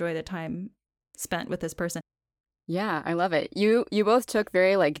and enjoy the time spent with this person. Yeah, I love it. You both took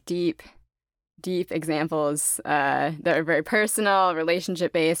very like deep examples that are very personal,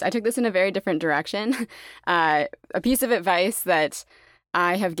 relationship based. I took this in a very different direction. A piece of advice that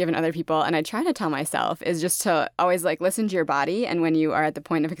I have given other people, and I try to tell myself, is just to always like listen to your body, and when you are at the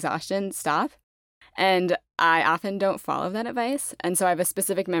point of exhaustion, stop. And I often don't follow that advice. And so I have a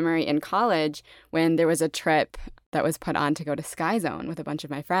specific memory in college when there was a trip that was put on to go to Sky Zone with a bunch of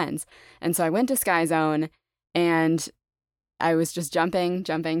my friends. And so I went to Sky Zone, and I was just jumping.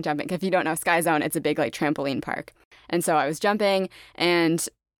 If you don't know Sky Zone, it's a big like trampoline park. And so I was jumping, and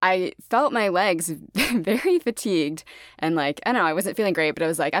I felt my legs very fatigued, and like, I don't know, I wasn't feeling great, but I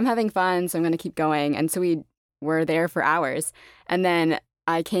was like, I'm having fun, so I'm going to keep going. And so we were there for hours. And then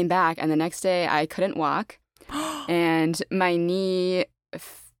I came back, and the next day I couldn't walk, and my knee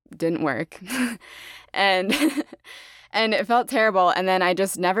didn't work. and and it felt terrible. And then I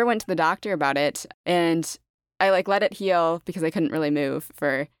just never went to the doctor about it. And I like let it heal because I couldn't really move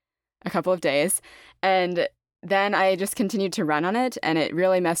for a couple of days. And then I just continued to run on it, and it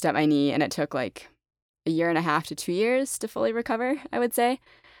really messed up my knee, and it took like 1.5 to 2 years to fully recover, I would say.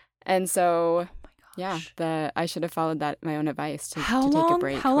 And so, I should have followed my own advice to take a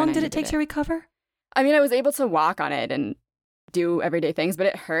break. How long did it take to recover? I mean, I was able to walk on it and do everyday things, but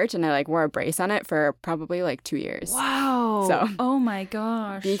it hurt, and I like wore a brace on it for probably like 2 years. Wow. So, oh my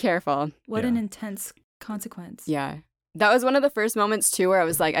gosh. Be careful. What an intense consequence. Yeah. That was one of the first moments too where I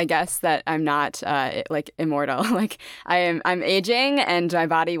was like, I guess that I'm not like immortal. Like I'm aging, and my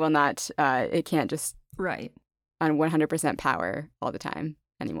body will not it can't just on 100% power all the time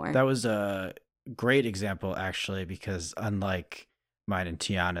anymore. That was a great example, actually, because unlike mine and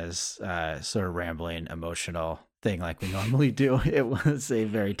Tiana's sort of rambling emotional thing like we normally do, it was a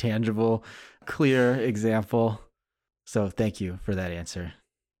very tangible, clear example. So thank you for that answer.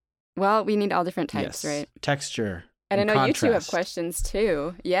 Well, we need all different types, right? Texture. And I know contrast. you two have questions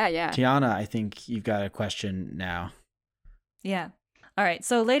too. Yeah. Tiana, I think you've got a question now. Yeah. All right.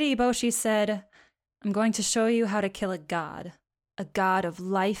 So Lady Eboshi said, I'm going to show you how to kill a god of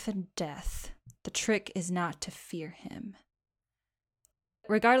life and death. The trick is not to fear him.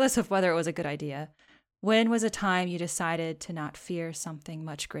 Regardless of whether it was a good idea, when was a time you decided to not fear something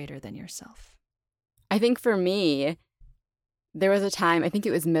much greater than yourself? I think for me, there was a time, I think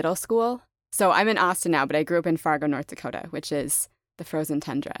it was middle school. So I'm in Austin now, but I grew up in Fargo, North Dakota, which is the frozen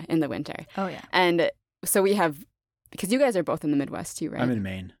tundra in the winter. Oh, yeah. And so we have, because you guys are both in the Midwest too, right? I'm in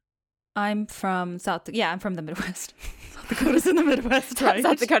Maine. I'm from I'm from the Midwest. South Dakota's in the Midwest, right?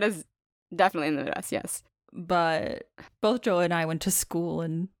 South Dakota's definitely in the Midwest, yes. But both Joe and I went to school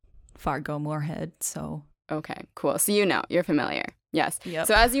in Fargo, Moorhead, so. Okay, cool. So you're familiar. Yes. Yep.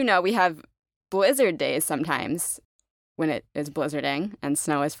 So as you know, we have blizzard days sometimes when it is blizzarding and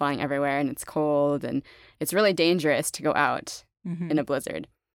snow is falling everywhere and it's cold and it's really dangerous to go out in a blizzard.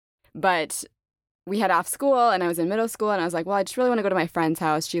 But we had off school and I was in middle school and I was like, well, I just really want to go to my friend's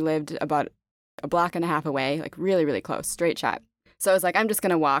house. She lived about a block and a half away, like really, really close, straight shot. So I was like, I'm just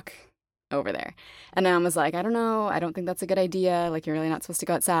going to walk over there. And Mom was like, I don't know. I don't think that's a good idea. Like, you're really not supposed to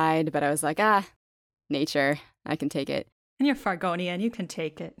go outside. But I was like, nature, I can take it. And you're Fargonian, you can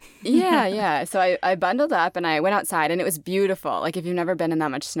take it. Yeah. So I bundled up and I went outside and it was beautiful. Like, if you've never been in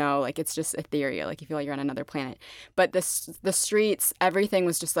that much snow, like, it's just ethereal. Like, you feel like you're on another planet. But the streets, everything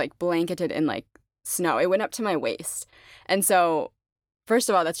was just like blanketed in like snow. It went up to my waist. And so, first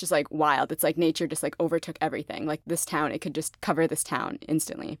of all, that's just like wild. It's like nature just like overtook everything. Like, this town, it could just cover this town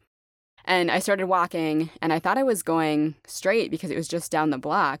instantly. And I started walking, and I thought I was going straight because it was just down the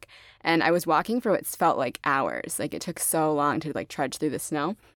block. And I was walking for what felt like hours. Like, it took so long to, like, trudge through the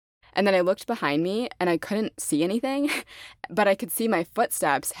snow. And then I looked behind me, and I couldn't see anything. But I could see my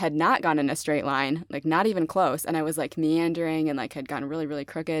footsteps had not gone in a straight line, like, not even close. And I was, like, meandering and, like, had gone really, really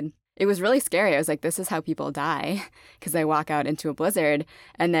crooked. it was really scary. I was like, this is how people die, because they walk out into a blizzard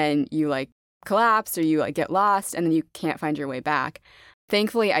and then you like collapse or you like get lost and then you can't find your way back.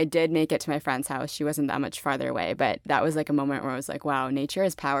 Thankfully, I did make it to my friend's house. She wasn't that much farther away, but that was like a moment where I was like, wow, nature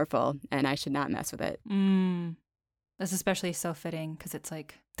is powerful and I should not mess with it. That's especially so fitting because it's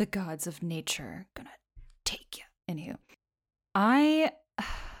like the gods of nature gonna take you. Anywho, I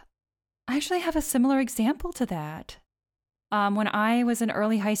actually have a similar example to that. When I was in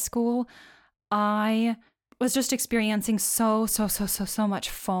early high school, I was just experiencing so much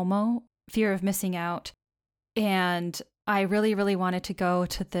FOMO, fear of missing out. And I really, really wanted to go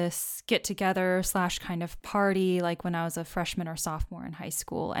to this get-together / kind of party, like when I was a freshman or sophomore in high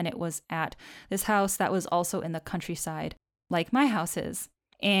school. And it was at this house that was also in the countryside, like my house is.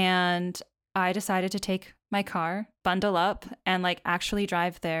 And I decided to take my car, bundle up, and like actually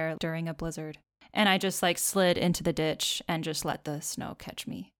drive there during a blizzard. And I just like slid into the ditch and just let the snow catch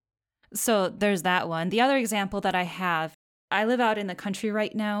me. So there's that one. The other example that I have, I live out in the country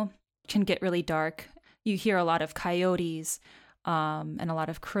right now. It can get really dark. You hear a lot of coyotes and a lot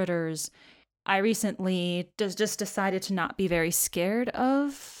of critters. I recently just decided to not be very scared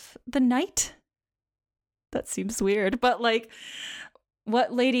of the night. That seems weird, but like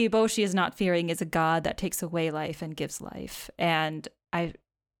what Lady Eboshi is not fearing is a god that takes away life and gives life. And I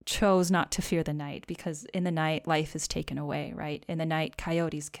chose not to fear the night because in the night, life is taken away, right? In the night,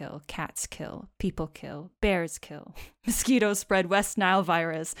 coyotes kill, cats kill, people kill, bears kill, mosquitoes spread West Nile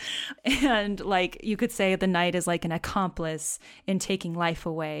virus. And like you could say the night is like an accomplice in taking life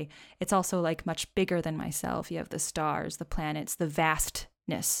away. It's also like much bigger than myself. You have the stars, the planets, the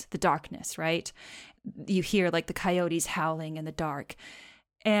vastness, the darkness, right? You hear like the coyotes howling in the dark.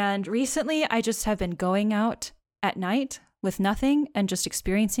 And recently I just have been going out at night with nothing and just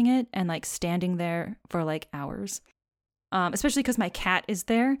experiencing it and like standing there for like hours, especially because my cat is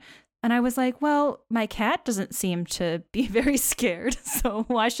there. And I was like, well, my cat doesn't seem to be very scared, so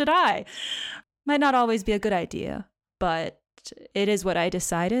why should I? Might not always be a good idea, but it is what I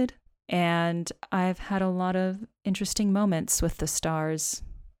decided. And I've had a lot of interesting moments with the stars.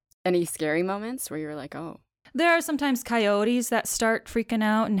 Any scary moments where you're like, oh? There are sometimes coyotes that start freaking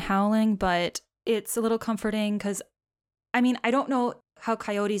out and howling, but it's a little comforting because I mean, I don't know how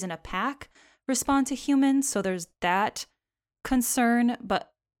coyotes in a pack respond to humans, so there's that concern,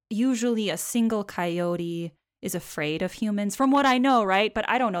 but usually a single coyote is afraid of humans, from what I know, right? But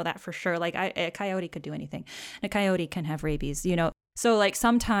I don't know that for sure. Like, a coyote could do anything. And a coyote can have rabies, you know? So, like,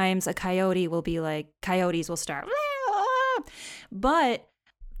 sometimes a coyote will be like, coyotes will start, but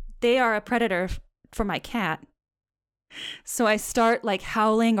they are a predator for my cat. So I start, like,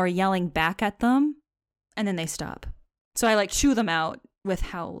 howling or yelling back at them, and then they stop. So I like chew them out with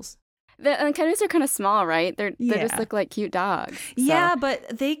howls. And coyotes are kind of small, right? They Yeah. just look like cute dogs. So. Yeah,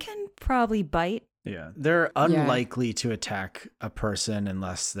 but they can probably bite. Yeah, they're unlikely to attack a person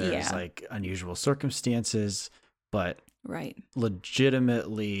unless there's like unusual circumstances, but right,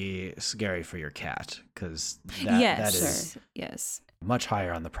 legitimately scary for your cat because that is much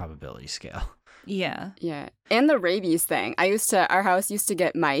higher on the probability scale. Yeah. Yeah. And the rabies thing. Our house used to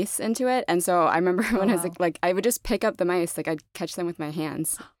get mice into it. And so I remember when I was like, I would just pick up the mice. Like I'd catch them with my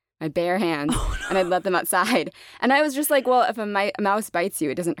hands, my bare hands, and I'd let them outside. And I was just like, well, if a mouse bites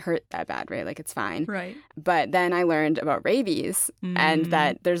you, it doesn't hurt that bad, right? Like it's fine. Right. But then I learned about rabies and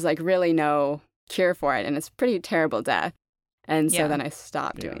that there's like really no cure for it. And it's a pretty terrible death. And so then I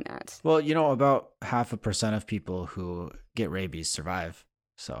stopped doing that. Well, about 0.5% of people who get rabies survive.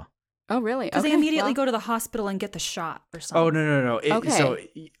 So. Oh, really? Because they immediately go to the hospital and get the shot or something. Oh, no. Okay. So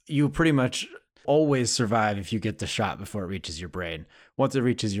you pretty much always survive if you get the shot before it reaches your brain. Once it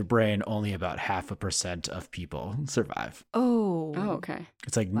reaches your brain, only about 0.5% of people survive. Oh, okay.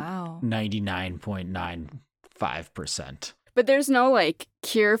 It's like wow. 99.95%. But there's no like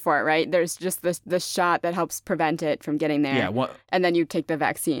cure for it, right? There's just the shot that helps prevent it from getting there. Yeah. And then you take the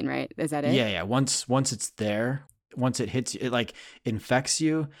vaccine, right? Is that it? Yeah. Once it's there. Once it hits you, it like infects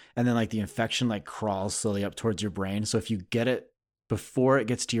you, and then like the infection like crawls slowly up towards your brain. So if you get it before it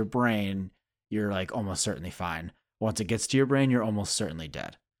gets to your brain, you're like almost certainly fine. Once it gets to your brain, you're almost certainly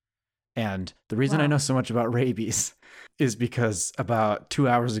dead. And the reason I know so much about rabies is because about 2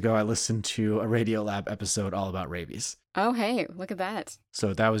 hours ago, I listened to a Radiolab episode all about rabies. Oh, hey, look at that.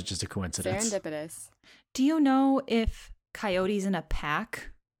 So that was just a coincidence. Serendipitous. Do you know if coyotes in a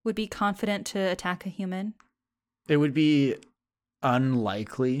pack would be confident to attack a human? It would be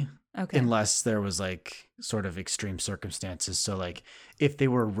unlikely Okay. unless there was like sort of extreme circumstances. So like if they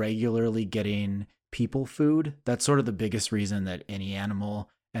were regularly getting people food, that's sort of the biggest reason that any animal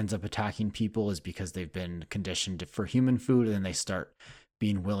ends up attacking people is because they've been conditioned for human food and then they start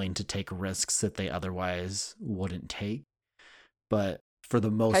being willing to take risks that they otherwise wouldn't take. But for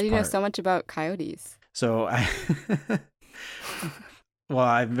the most part... How do you know so much about coyotes? So well,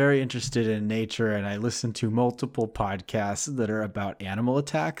 I'm very interested in nature, and I listen to multiple podcasts that are about animal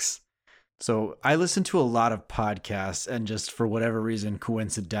attacks. So I listen to a lot of podcasts, and just for whatever reason,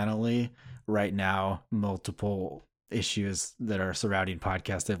 coincidentally, right now, multiple issues that are surrounding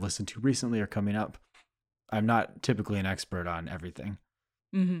podcasts I've listened to recently are coming up. I'm not typically an expert on everything.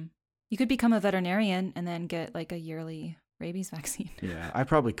 Mm-hmm. You could become a veterinarian and then get like a yearly rabies vaccine. Yeah, I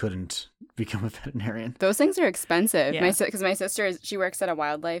probably couldn't become a veterinarian. Those things are expensive. Yeah. Because my sister, she works at a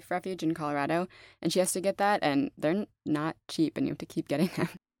wildlife refuge in Colorado, and she has to get that, and they're not cheap, and you have to keep getting them.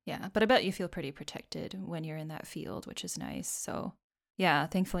 Yeah, but I bet you feel pretty protected when you're in that field, which is nice. So, yeah,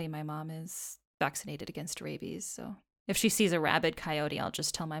 thankfully my mom is vaccinated against rabies. So if she sees a rabid coyote, I'll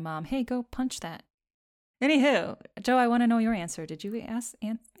just tell my mom, hey, go punch that. Anywho, Joe, I want to know your answer. Did you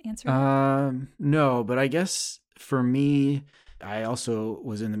answer? No, but I guess for me, I also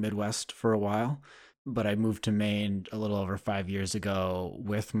was in the Midwest for a while, but I moved to Maine a little over 5 years ago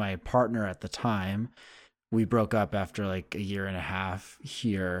with my partner at the time. We broke up after like a year and a half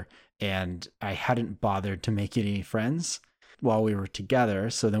here, and I hadn't bothered to make any friends while we were together.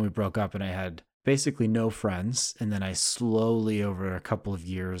 So then we broke up and I had basically no friends. And then I slowly, over a couple of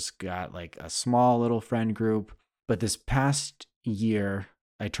years, got like a small little friend group. But this past year,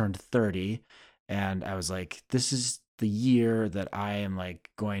 I turned 30, and I was like, this is the year that I am like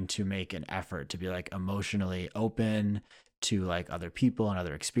going to make an effort to be like emotionally open to like other people and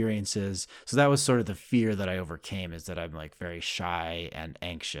other experiences. So that was sort of the fear that I overcame, is that I'm like very shy and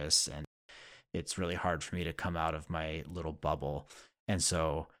anxious, and it's really hard for me to come out of my little bubble. And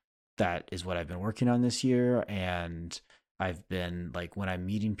so that is what I've been working on this year. And I've been like, when I'm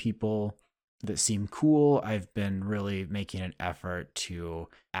meeting people that seem cool, I've been really making an effort to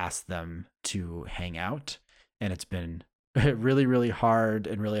ask them to hang out. And it's been really, really hard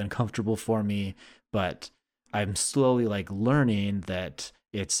and really uncomfortable for me, but I'm slowly like learning that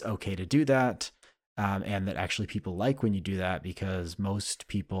it's okay to do that, and that actually people like when you do that, because most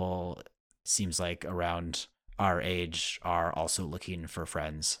people, seems like around our age, are also looking for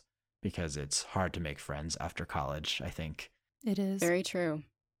friends, because it's hard to make friends after college, I think. It is. Very true.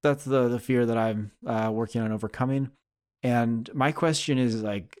 That's the fear that I'm working on overcoming. And my question is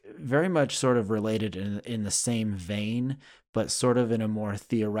like very much sort of related in the same vein, but sort of in a more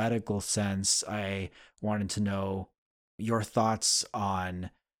theoretical sense. I wanted to know your thoughts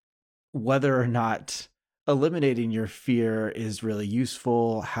on whether or not eliminating your fear is really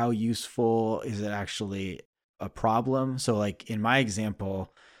useful. How useful is it actually a problem? So like in my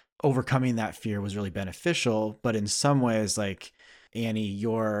example, overcoming that fear was really beneficial, but in some ways, like Annie,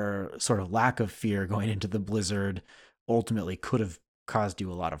 your sort of lack of fear going into the blizzard ultimately could have caused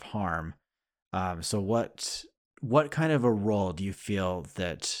you a lot of harm. So what kind of a role do you feel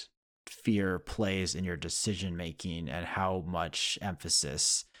that fear plays in your decision making, and how much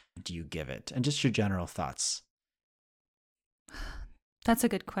emphasis do you give it? And just your general thoughts. That's a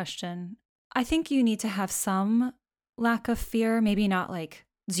good question. I think you need to have some lack of fear, maybe not like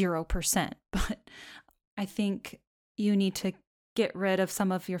 0%, but I think you need to get rid of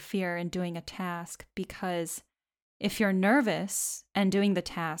some of your fear in doing a task, because if you're nervous and doing the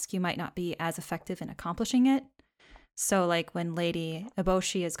task, you might not be as effective in accomplishing it. So like when Lady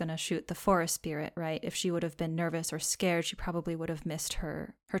Eboshi is going to shoot the forest spirit, right? If she would have been nervous or scared, she probably would have missed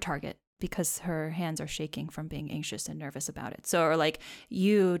her target, because her hands are shaking from being anxious and nervous about it. So, or like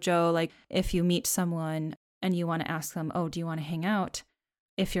you, Joe, like if you meet someone and you want to ask them, oh, do you want to hang out?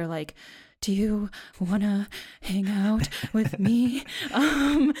 If you're like, do you want to hang out with me?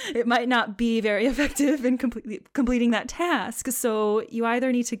 It might not be very effective in completing that task. So you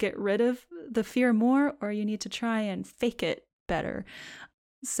either need to get rid of the fear more, or you need to try and fake it better.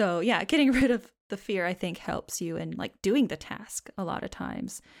 So yeah, getting rid of the fear, I think, helps you in like doing the task a lot of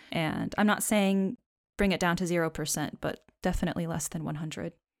times. And I'm not saying bring it down to 0%, but definitely less than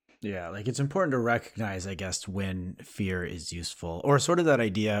 100. Yeah, like it's important to recognize, I guess, when fear is useful, or sort of that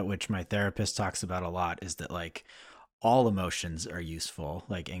idea, which my therapist talks about a lot, is that like all emotions are useful,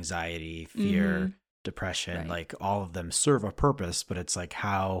 like anxiety, fear, depression, Right. like all of them serve a purpose, but it's like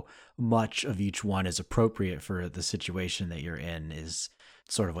how much of each one is appropriate for the situation that you're in is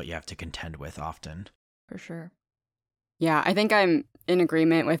sort of what you have to contend with often. For sure. Yeah, I think I'm in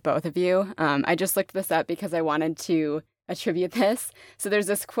agreement with both of you. I just looked this up because I wanted to attribute this. So there's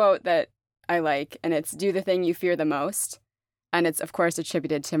this quote that I like, and it's "do the thing you fear the most." And it's, of course,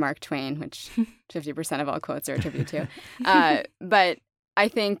 attributed to Mark Twain, which 50% of all quotes are attributed to. But I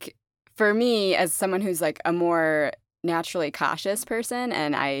think for me, as someone who's like a more naturally cautious person,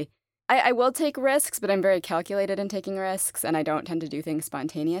 and I will take risks, but I'm very calculated in taking risks, and I don't tend to do things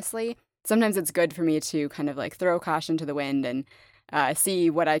spontaneously. Sometimes it's good for me to kind of like throw caution to the wind and see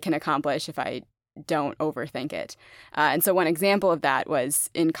what I can accomplish if I don't overthink it. And so one example of that was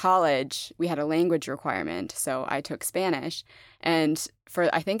in college, we had a language requirement. So I took Spanish. And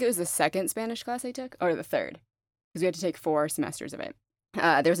for, I think it was the second Spanish class I took, or the third, because we had to take 4 semesters of it.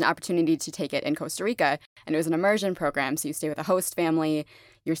 There was an opportunity to take it in Costa Rica, and it was an immersion program. So you stay with a host family,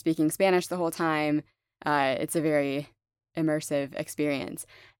 you're speaking Spanish the whole time. It's a very immersive experience.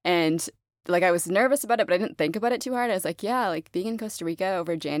 And like, I was nervous about it, but I didn't think about it too hard. I was like, yeah, like being in Costa Rica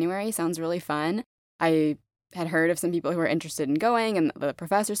over January sounds really fun. I had heard of some people who were interested in going, and the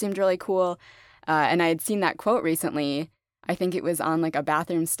professor seemed really cool. And I had seen that quote recently. I think it was on like a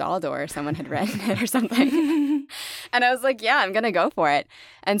bathroom stall door. Someone had written it or something. And I was like, yeah, I'm going to go for it.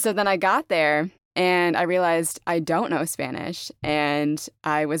 And so then I got there and I realized I don't know Spanish. And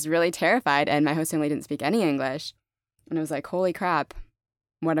I was really terrified. And my host family didn't speak any English. And I was like, holy crap,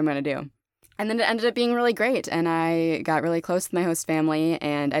 what am I going to do? And then it ended up being really great, and I got really close with my host family,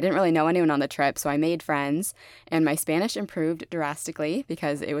 and I didn't really know anyone on the trip, so I made friends, and my Spanish improved drastically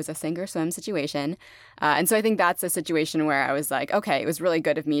because it was a sink or swim situation. And so I think that's a situation where I was like, okay, it was really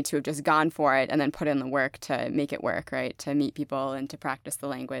good of me to have just gone for it and then put in the work to make it work, right? To meet people and to practice the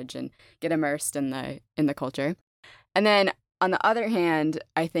language and get immersed in the culture. And then on the other hand,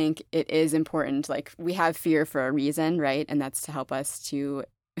 I think it is important, like we have fear for a reason, right? And that's to help us to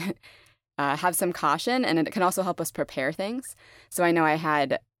have some caution, and it can also help us prepare things. So I know I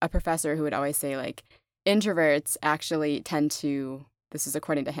had a professor who would always say, like, introverts actually tend to, this is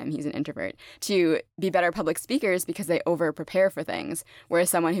according to him, he's an introvert, to be better public speakers because they over-prepare for things.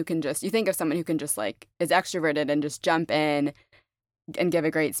 Whereas someone who can just, you think of someone who can just, like, is extroverted and just jump in and give a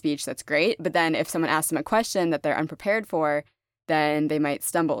great speech, that's great. But then if someone asks them a question that they're unprepared for, then they might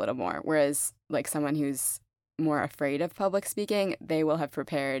stumble a little more. Whereas, like, someone who's more afraid of public speaking, they will have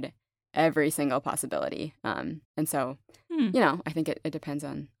prepared every single possibility. And so, you know, I think it depends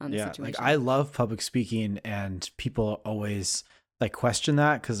on the situation. Like I love public speaking, and people always like question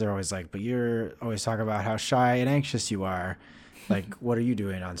that because they're always like, but you're always talking about how shy and anxious you are. Like, what are you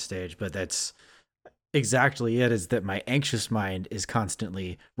doing on stage? But that's exactly it, is that my anxious mind is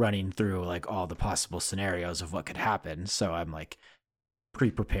constantly running through like all the possible scenarios of what could happen. So I'm like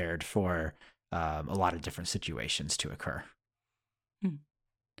pre-prepared for a lot of different situations to occur.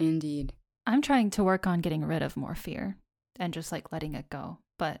 Indeed. I'm trying to work on getting rid of more fear and just like letting it go,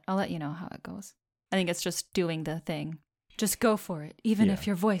 but I'll let you know how it goes. I think it's just doing the thing. Just go for it, even if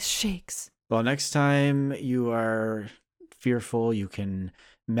your voice shakes. Well, next time you are fearful, you can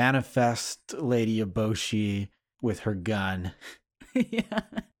manifest Lady Eboshi with her gun. Yeah.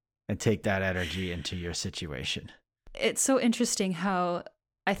 And take that energy into your situation. It's so interesting how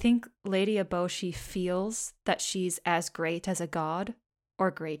I think Lady Eboshi feels that she's as great as a god or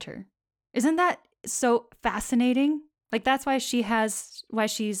greater. Isn't that so fascinating? Like, that's why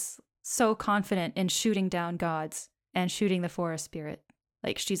she's so confident in shooting down gods and shooting the forest spirit.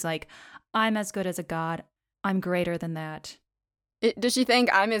 Like, she's like, I'm as good as a god. I'm greater than that. Does she think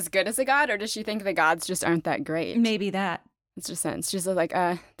I'm as good as a god, or does she think the gods just aren't that great? Maybe that. It's just sense. She's like,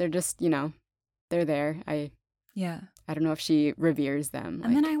 they're just, you know, they're there. I don't know if she reveres them.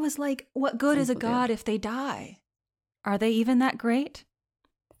 And then I was like, what good is a god if they die? Are they even that great?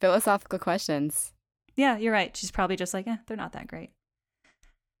 Philosophical questions. Yeah, you're right. She's probably just like, they're not that great.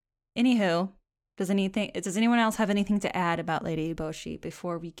 Anywho, does anyone else have anything to add about Lady Eboshi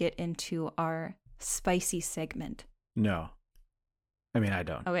before we get into our spicy segment? No. I mean, I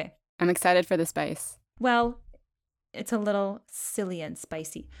don't. Okay. I'm excited for the spice. Well, it's a little silly and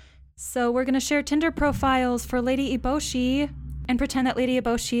spicy. So we're going to share Tinder profiles for Lady Eboshi and pretend that Lady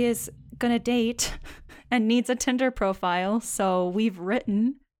Eboshi is going to date and needs a Tinder profile. So we've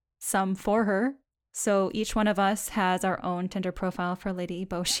written some for her. So each one of us has our own Tinder profile for Lady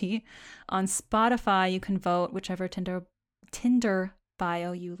Eboshi. On Spotify, you can vote whichever Tinder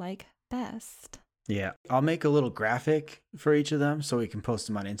bio you like best. Yeah, I'll make a little graphic for each of them so we can post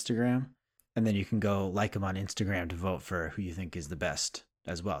them on Instagram. And then you can go like them on Instagram to vote for who you think is the best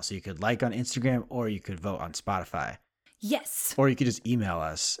as well. So you could like on Instagram, or you could vote on Spotify. Yes. Or you could just email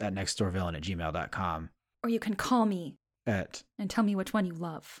us at nextdoorvillain@gmail.com. Or you can call me and tell me which one you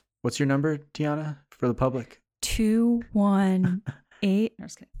love. What's your number, Tiana, for the public? 218. No,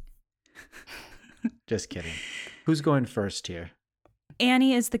 just kidding. Just kidding. Who's going first here?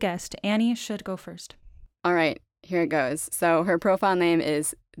 Annie is the guest. Annie should go first. All right, here it goes. So her profile name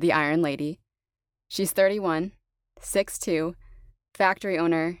is The Iron Lady. She's 31, 6'2", factory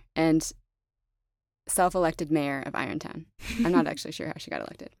owner, and self-elected mayor of Irontown. I'm not actually sure how she got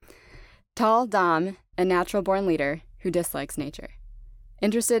elected. Tall, dom, a natural-born leader who dislikes nature.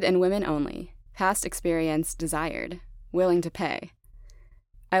 Interested in women only. Past experience desired. Willing to pay.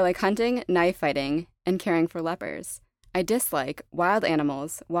 I like hunting, knife fighting, and caring for lepers. I dislike wild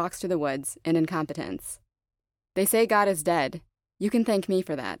animals, walks through the woods, and incompetence. They say God is dead. You can thank me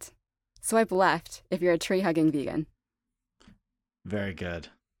for that. Swipe left if you're a tree-hugging vegan. Very good.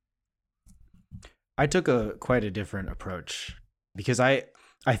 I took quite a different approach because I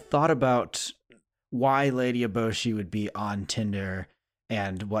thought about why Lady Eboshi would be on Tinder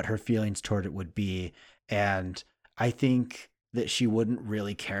and what her feelings toward it would be. And I think that she wouldn't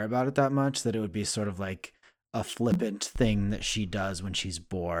really care about it that much, that it would be sort of like a flippant thing that she does when she's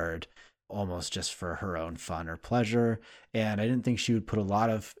bored, almost just for her own fun or pleasure. And I didn't think she would put a lot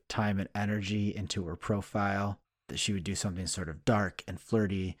of time and energy into her profile, that she would do something sort of dark and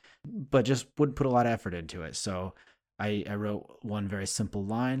flirty, but just wouldn't put a lot of effort into it. So I wrote one very simple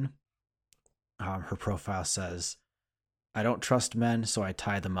line. Her profile says, "I don't trust men, so I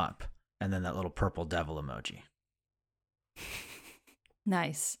tie them up." And then that little purple devil emoji.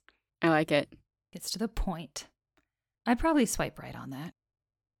 Nice. I like it. Gets to the point. I'd probably swipe right on that.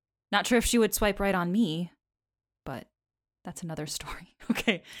 Not sure if she would swipe right on me, but that's another story.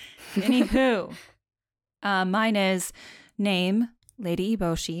 Okay. Anywho, mine is name, Lady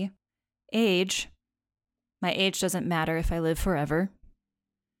Eboshi. Age, my age doesn't matter if I live forever.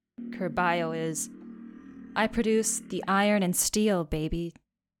 Her bio is, I produce the iron and steel, baby.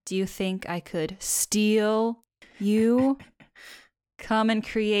 Do you think I could steal you? Come and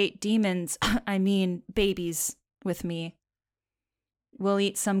create demons, I mean babies, with me. We'll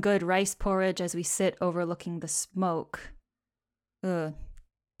eat some good rice porridge as we sit overlooking the smoke. Ugh,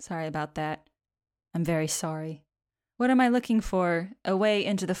 sorry about that. I'm very sorry. What am I looking for? A way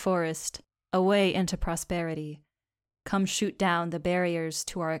into the forest, a way into prosperity. Come shoot down the barriers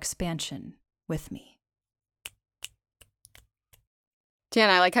to our expansion with me.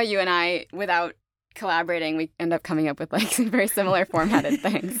 Jan, I like how you and I, without collaborating, we end up coming up with like very similar formatted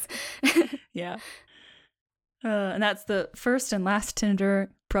things. Yeah. And that's the first and last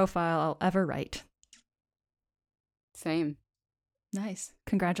Tinder profile I'll ever write. Same. Nice.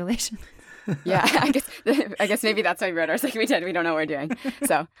 Congratulations. Yeah, I guess maybe that's why we wrote ours like we did. We don't know what we're doing.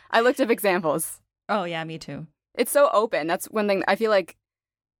 So I looked up examples. Oh, yeah, me too. It's so open. That's one thing I feel like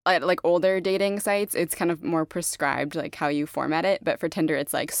at like older dating sites, it's kind of more prescribed, like how you format it. But for Tinder,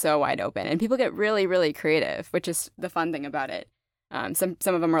 it's like so wide open. And people get really, really creative, which is the fun thing about it. Some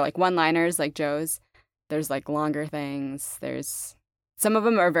of them are like one-liners, like Joe's. There's like longer things. There's some of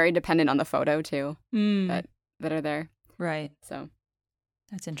them are very dependent on the photo too, that are there. Right. So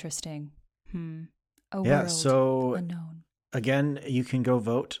that's interesting. A Yeah, world so unknown. again, you can go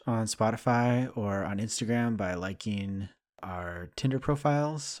vote on Spotify or on Instagram by liking our Tinder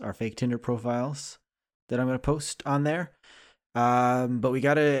profiles, our fake Tinder profiles that I'm going to post on there. But we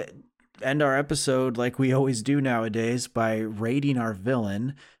got to end our episode like we always do nowadays by rating our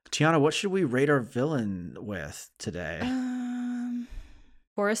villain. Tiana, what should we rate our villain with today?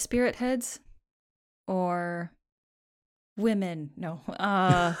 Forest spirit heads or women? No.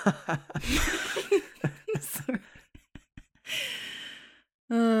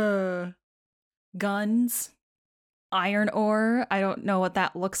 Guns. Iron ore. I don't know what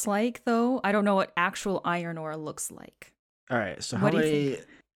that looks like, though. I don't know what actual iron ore looks like. All right. So What do you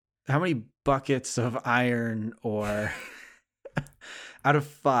how many buckets of iron ore out of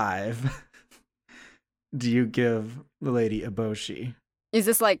 5 do you give the Lady Eboshi? is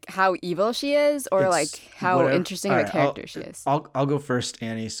this like how evil she is, or It's like how whatever. interesting All of a right, character she is? I'll go first,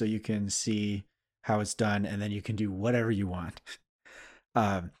 Annie, so you can see how it's done, and then you can do whatever you want.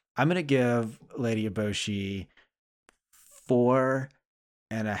 I'm gonna give Lady Eboshi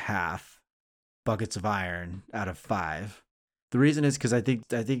 4.5 buckets of iron out of 5. The reason is because I think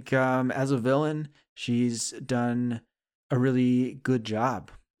as a villain, she's done a really good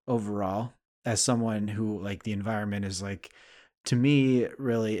job overall. As someone who, like, the environment is, like, to me,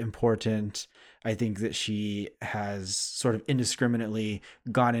 really important. I think that she has sort of indiscriminately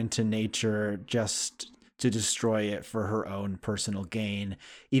gone into nature just to destroy it for her own personal gain,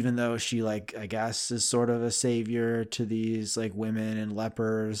 even though she, like, I guess is sort of a savior to these, like, women and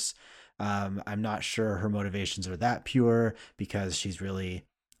lepers. I'm not sure her motivations are that pure, because she's really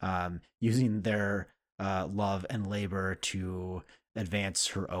using their love and labor to advance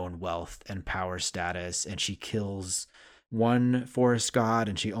her own wealth and power status, and she kills one forest god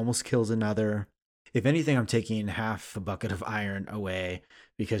and she almost kills another. If anything, I'm taking half a bucket of iron away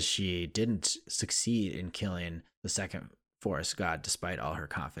because she didn't succeed in killing the second forest god despite all her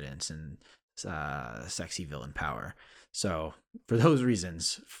confidence and sexy villain power. So for those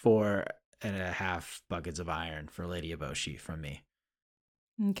reasons, 4.5 buckets of iron for Lady Eboshi from me.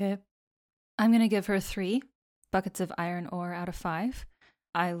 Okay. I'm going to give her 3 buckets of iron ore out of 5.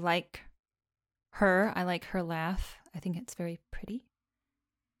 I like her. I like her laugh. I think it's very pretty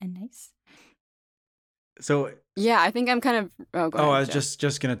and nice. So Yeah, I think I'm kind of. Go ahead, I was Jeff.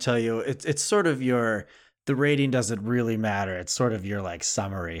 just gonna tell you, it's sort of the rating doesn't really matter. It's sort of your like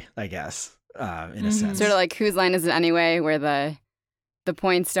summary, I guess, in a sense. Sort of like whose line is it anyway, where the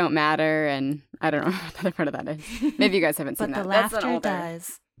points don't matter, and I don't know what the other part of that is. Maybe you guys haven't seen But that. the That's an laughter older-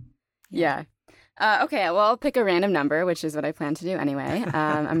 does. Yeah. Okay, well, I'll pick a random number, which is what I plan to do anyway.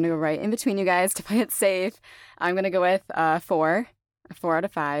 I'm going to go right in between you guys to play it safe. I'm going to go with 4 out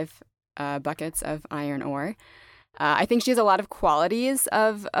of 5 buckets of iron ore. I think she has a lot of qualities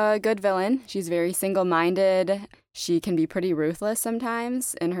of a good villain. She's very single-minded. She can be pretty ruthless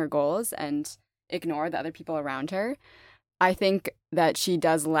sometimes in her goals and ignore the other people around her. I think that she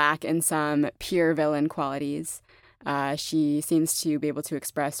does lack in some pure villain qualities. She seems to be able to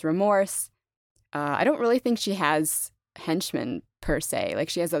express remorse. I don't really think she has henchmen per se. Like,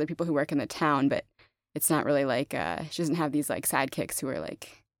 she has other people who work in the town, but it's not really like she doesn't have these like sidekicks who are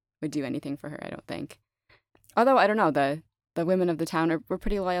like would do anything for her, I don't think. Although I don't know, the women of the town were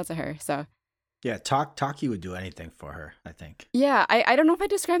pretty loyal to her. So Yeah, Taki would do anything for her, I think. yeah, I don't know if I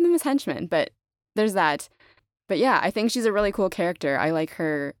describe them as henchmen, but there's that. But yeah, I think she's a really cool character. I like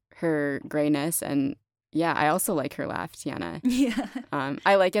her grayness, and yeah, I also like her laugh, Tiana. Yeah.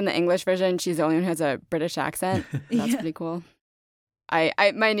 I like in the English version, she's the only one who has a British accent. That's Yeah. pretty cool.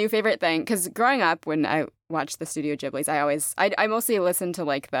 I my new favorite thing, because growing up when I watched the Studio Ghiblis, I mostly listened to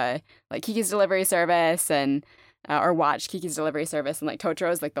like Kiki's Delivery Service and or watch Kiki's Delivery Service and like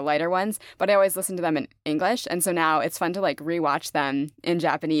Totoro's, like the lighter ones, but I always listened to them in English, and so now it's fun to like rewatch them in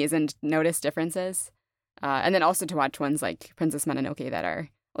Japanese and notice differences, and then also to watch ones like Princess Mononoke that are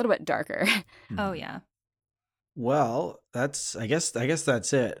a little bit darker. Oh, yeah. Well, I guess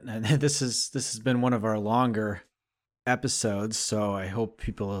that's it. And this has been one of our longer episodes, so I hope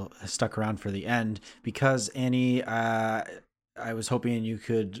people stuck around for the end, because Annie, I was hoping you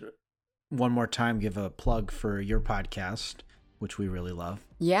could one more time give a plug for your podcast, which we really love.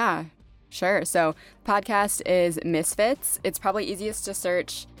 Yeah, sure. So podcast is Misfits. It's probably easiest to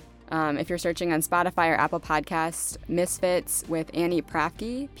search if you're searching on Spotify or Apple Podcasts, Misfits with Annie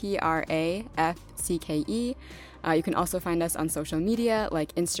Prafke, Prafcke. You can also find us on social media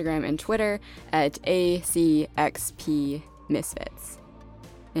like Instagram and Twitter at ACXP Misfits.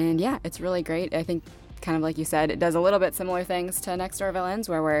 And yeah, it's really great. I think, kind of like you said, it does a little bit similar things to Next Door Villains,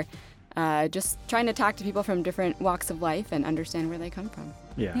 where we're just trying to talk to people from different walks of life and understand where they come from.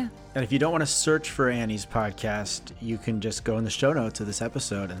 Yeah. And if you don't want to search for Annie's podcast, you can just go in the show notes of this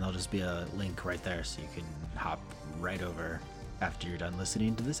episode, and there'll just be a link right there, so you can hop right over after you're done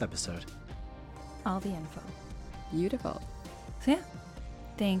listening to this episode. All the info. Beautiful. So, yeah.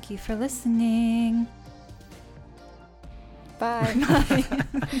 Thank you for listening. Bye.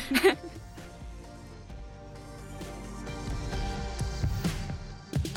 Bye.